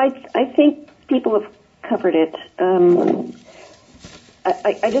 No, I think people have covered it.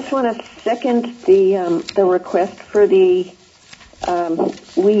 I just want to second the request for the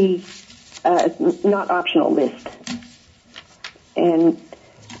not optional list.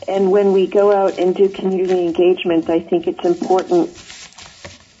 And when we go out and do community engagement, I think it's important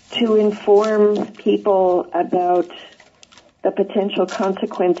to inform people about the potential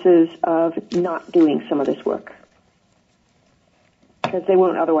consequences of not doing some of this work, because they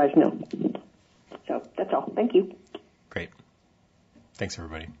won't otherwise know. So that's all. Thank you. Great. Thanks,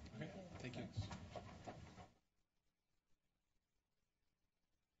 everybody.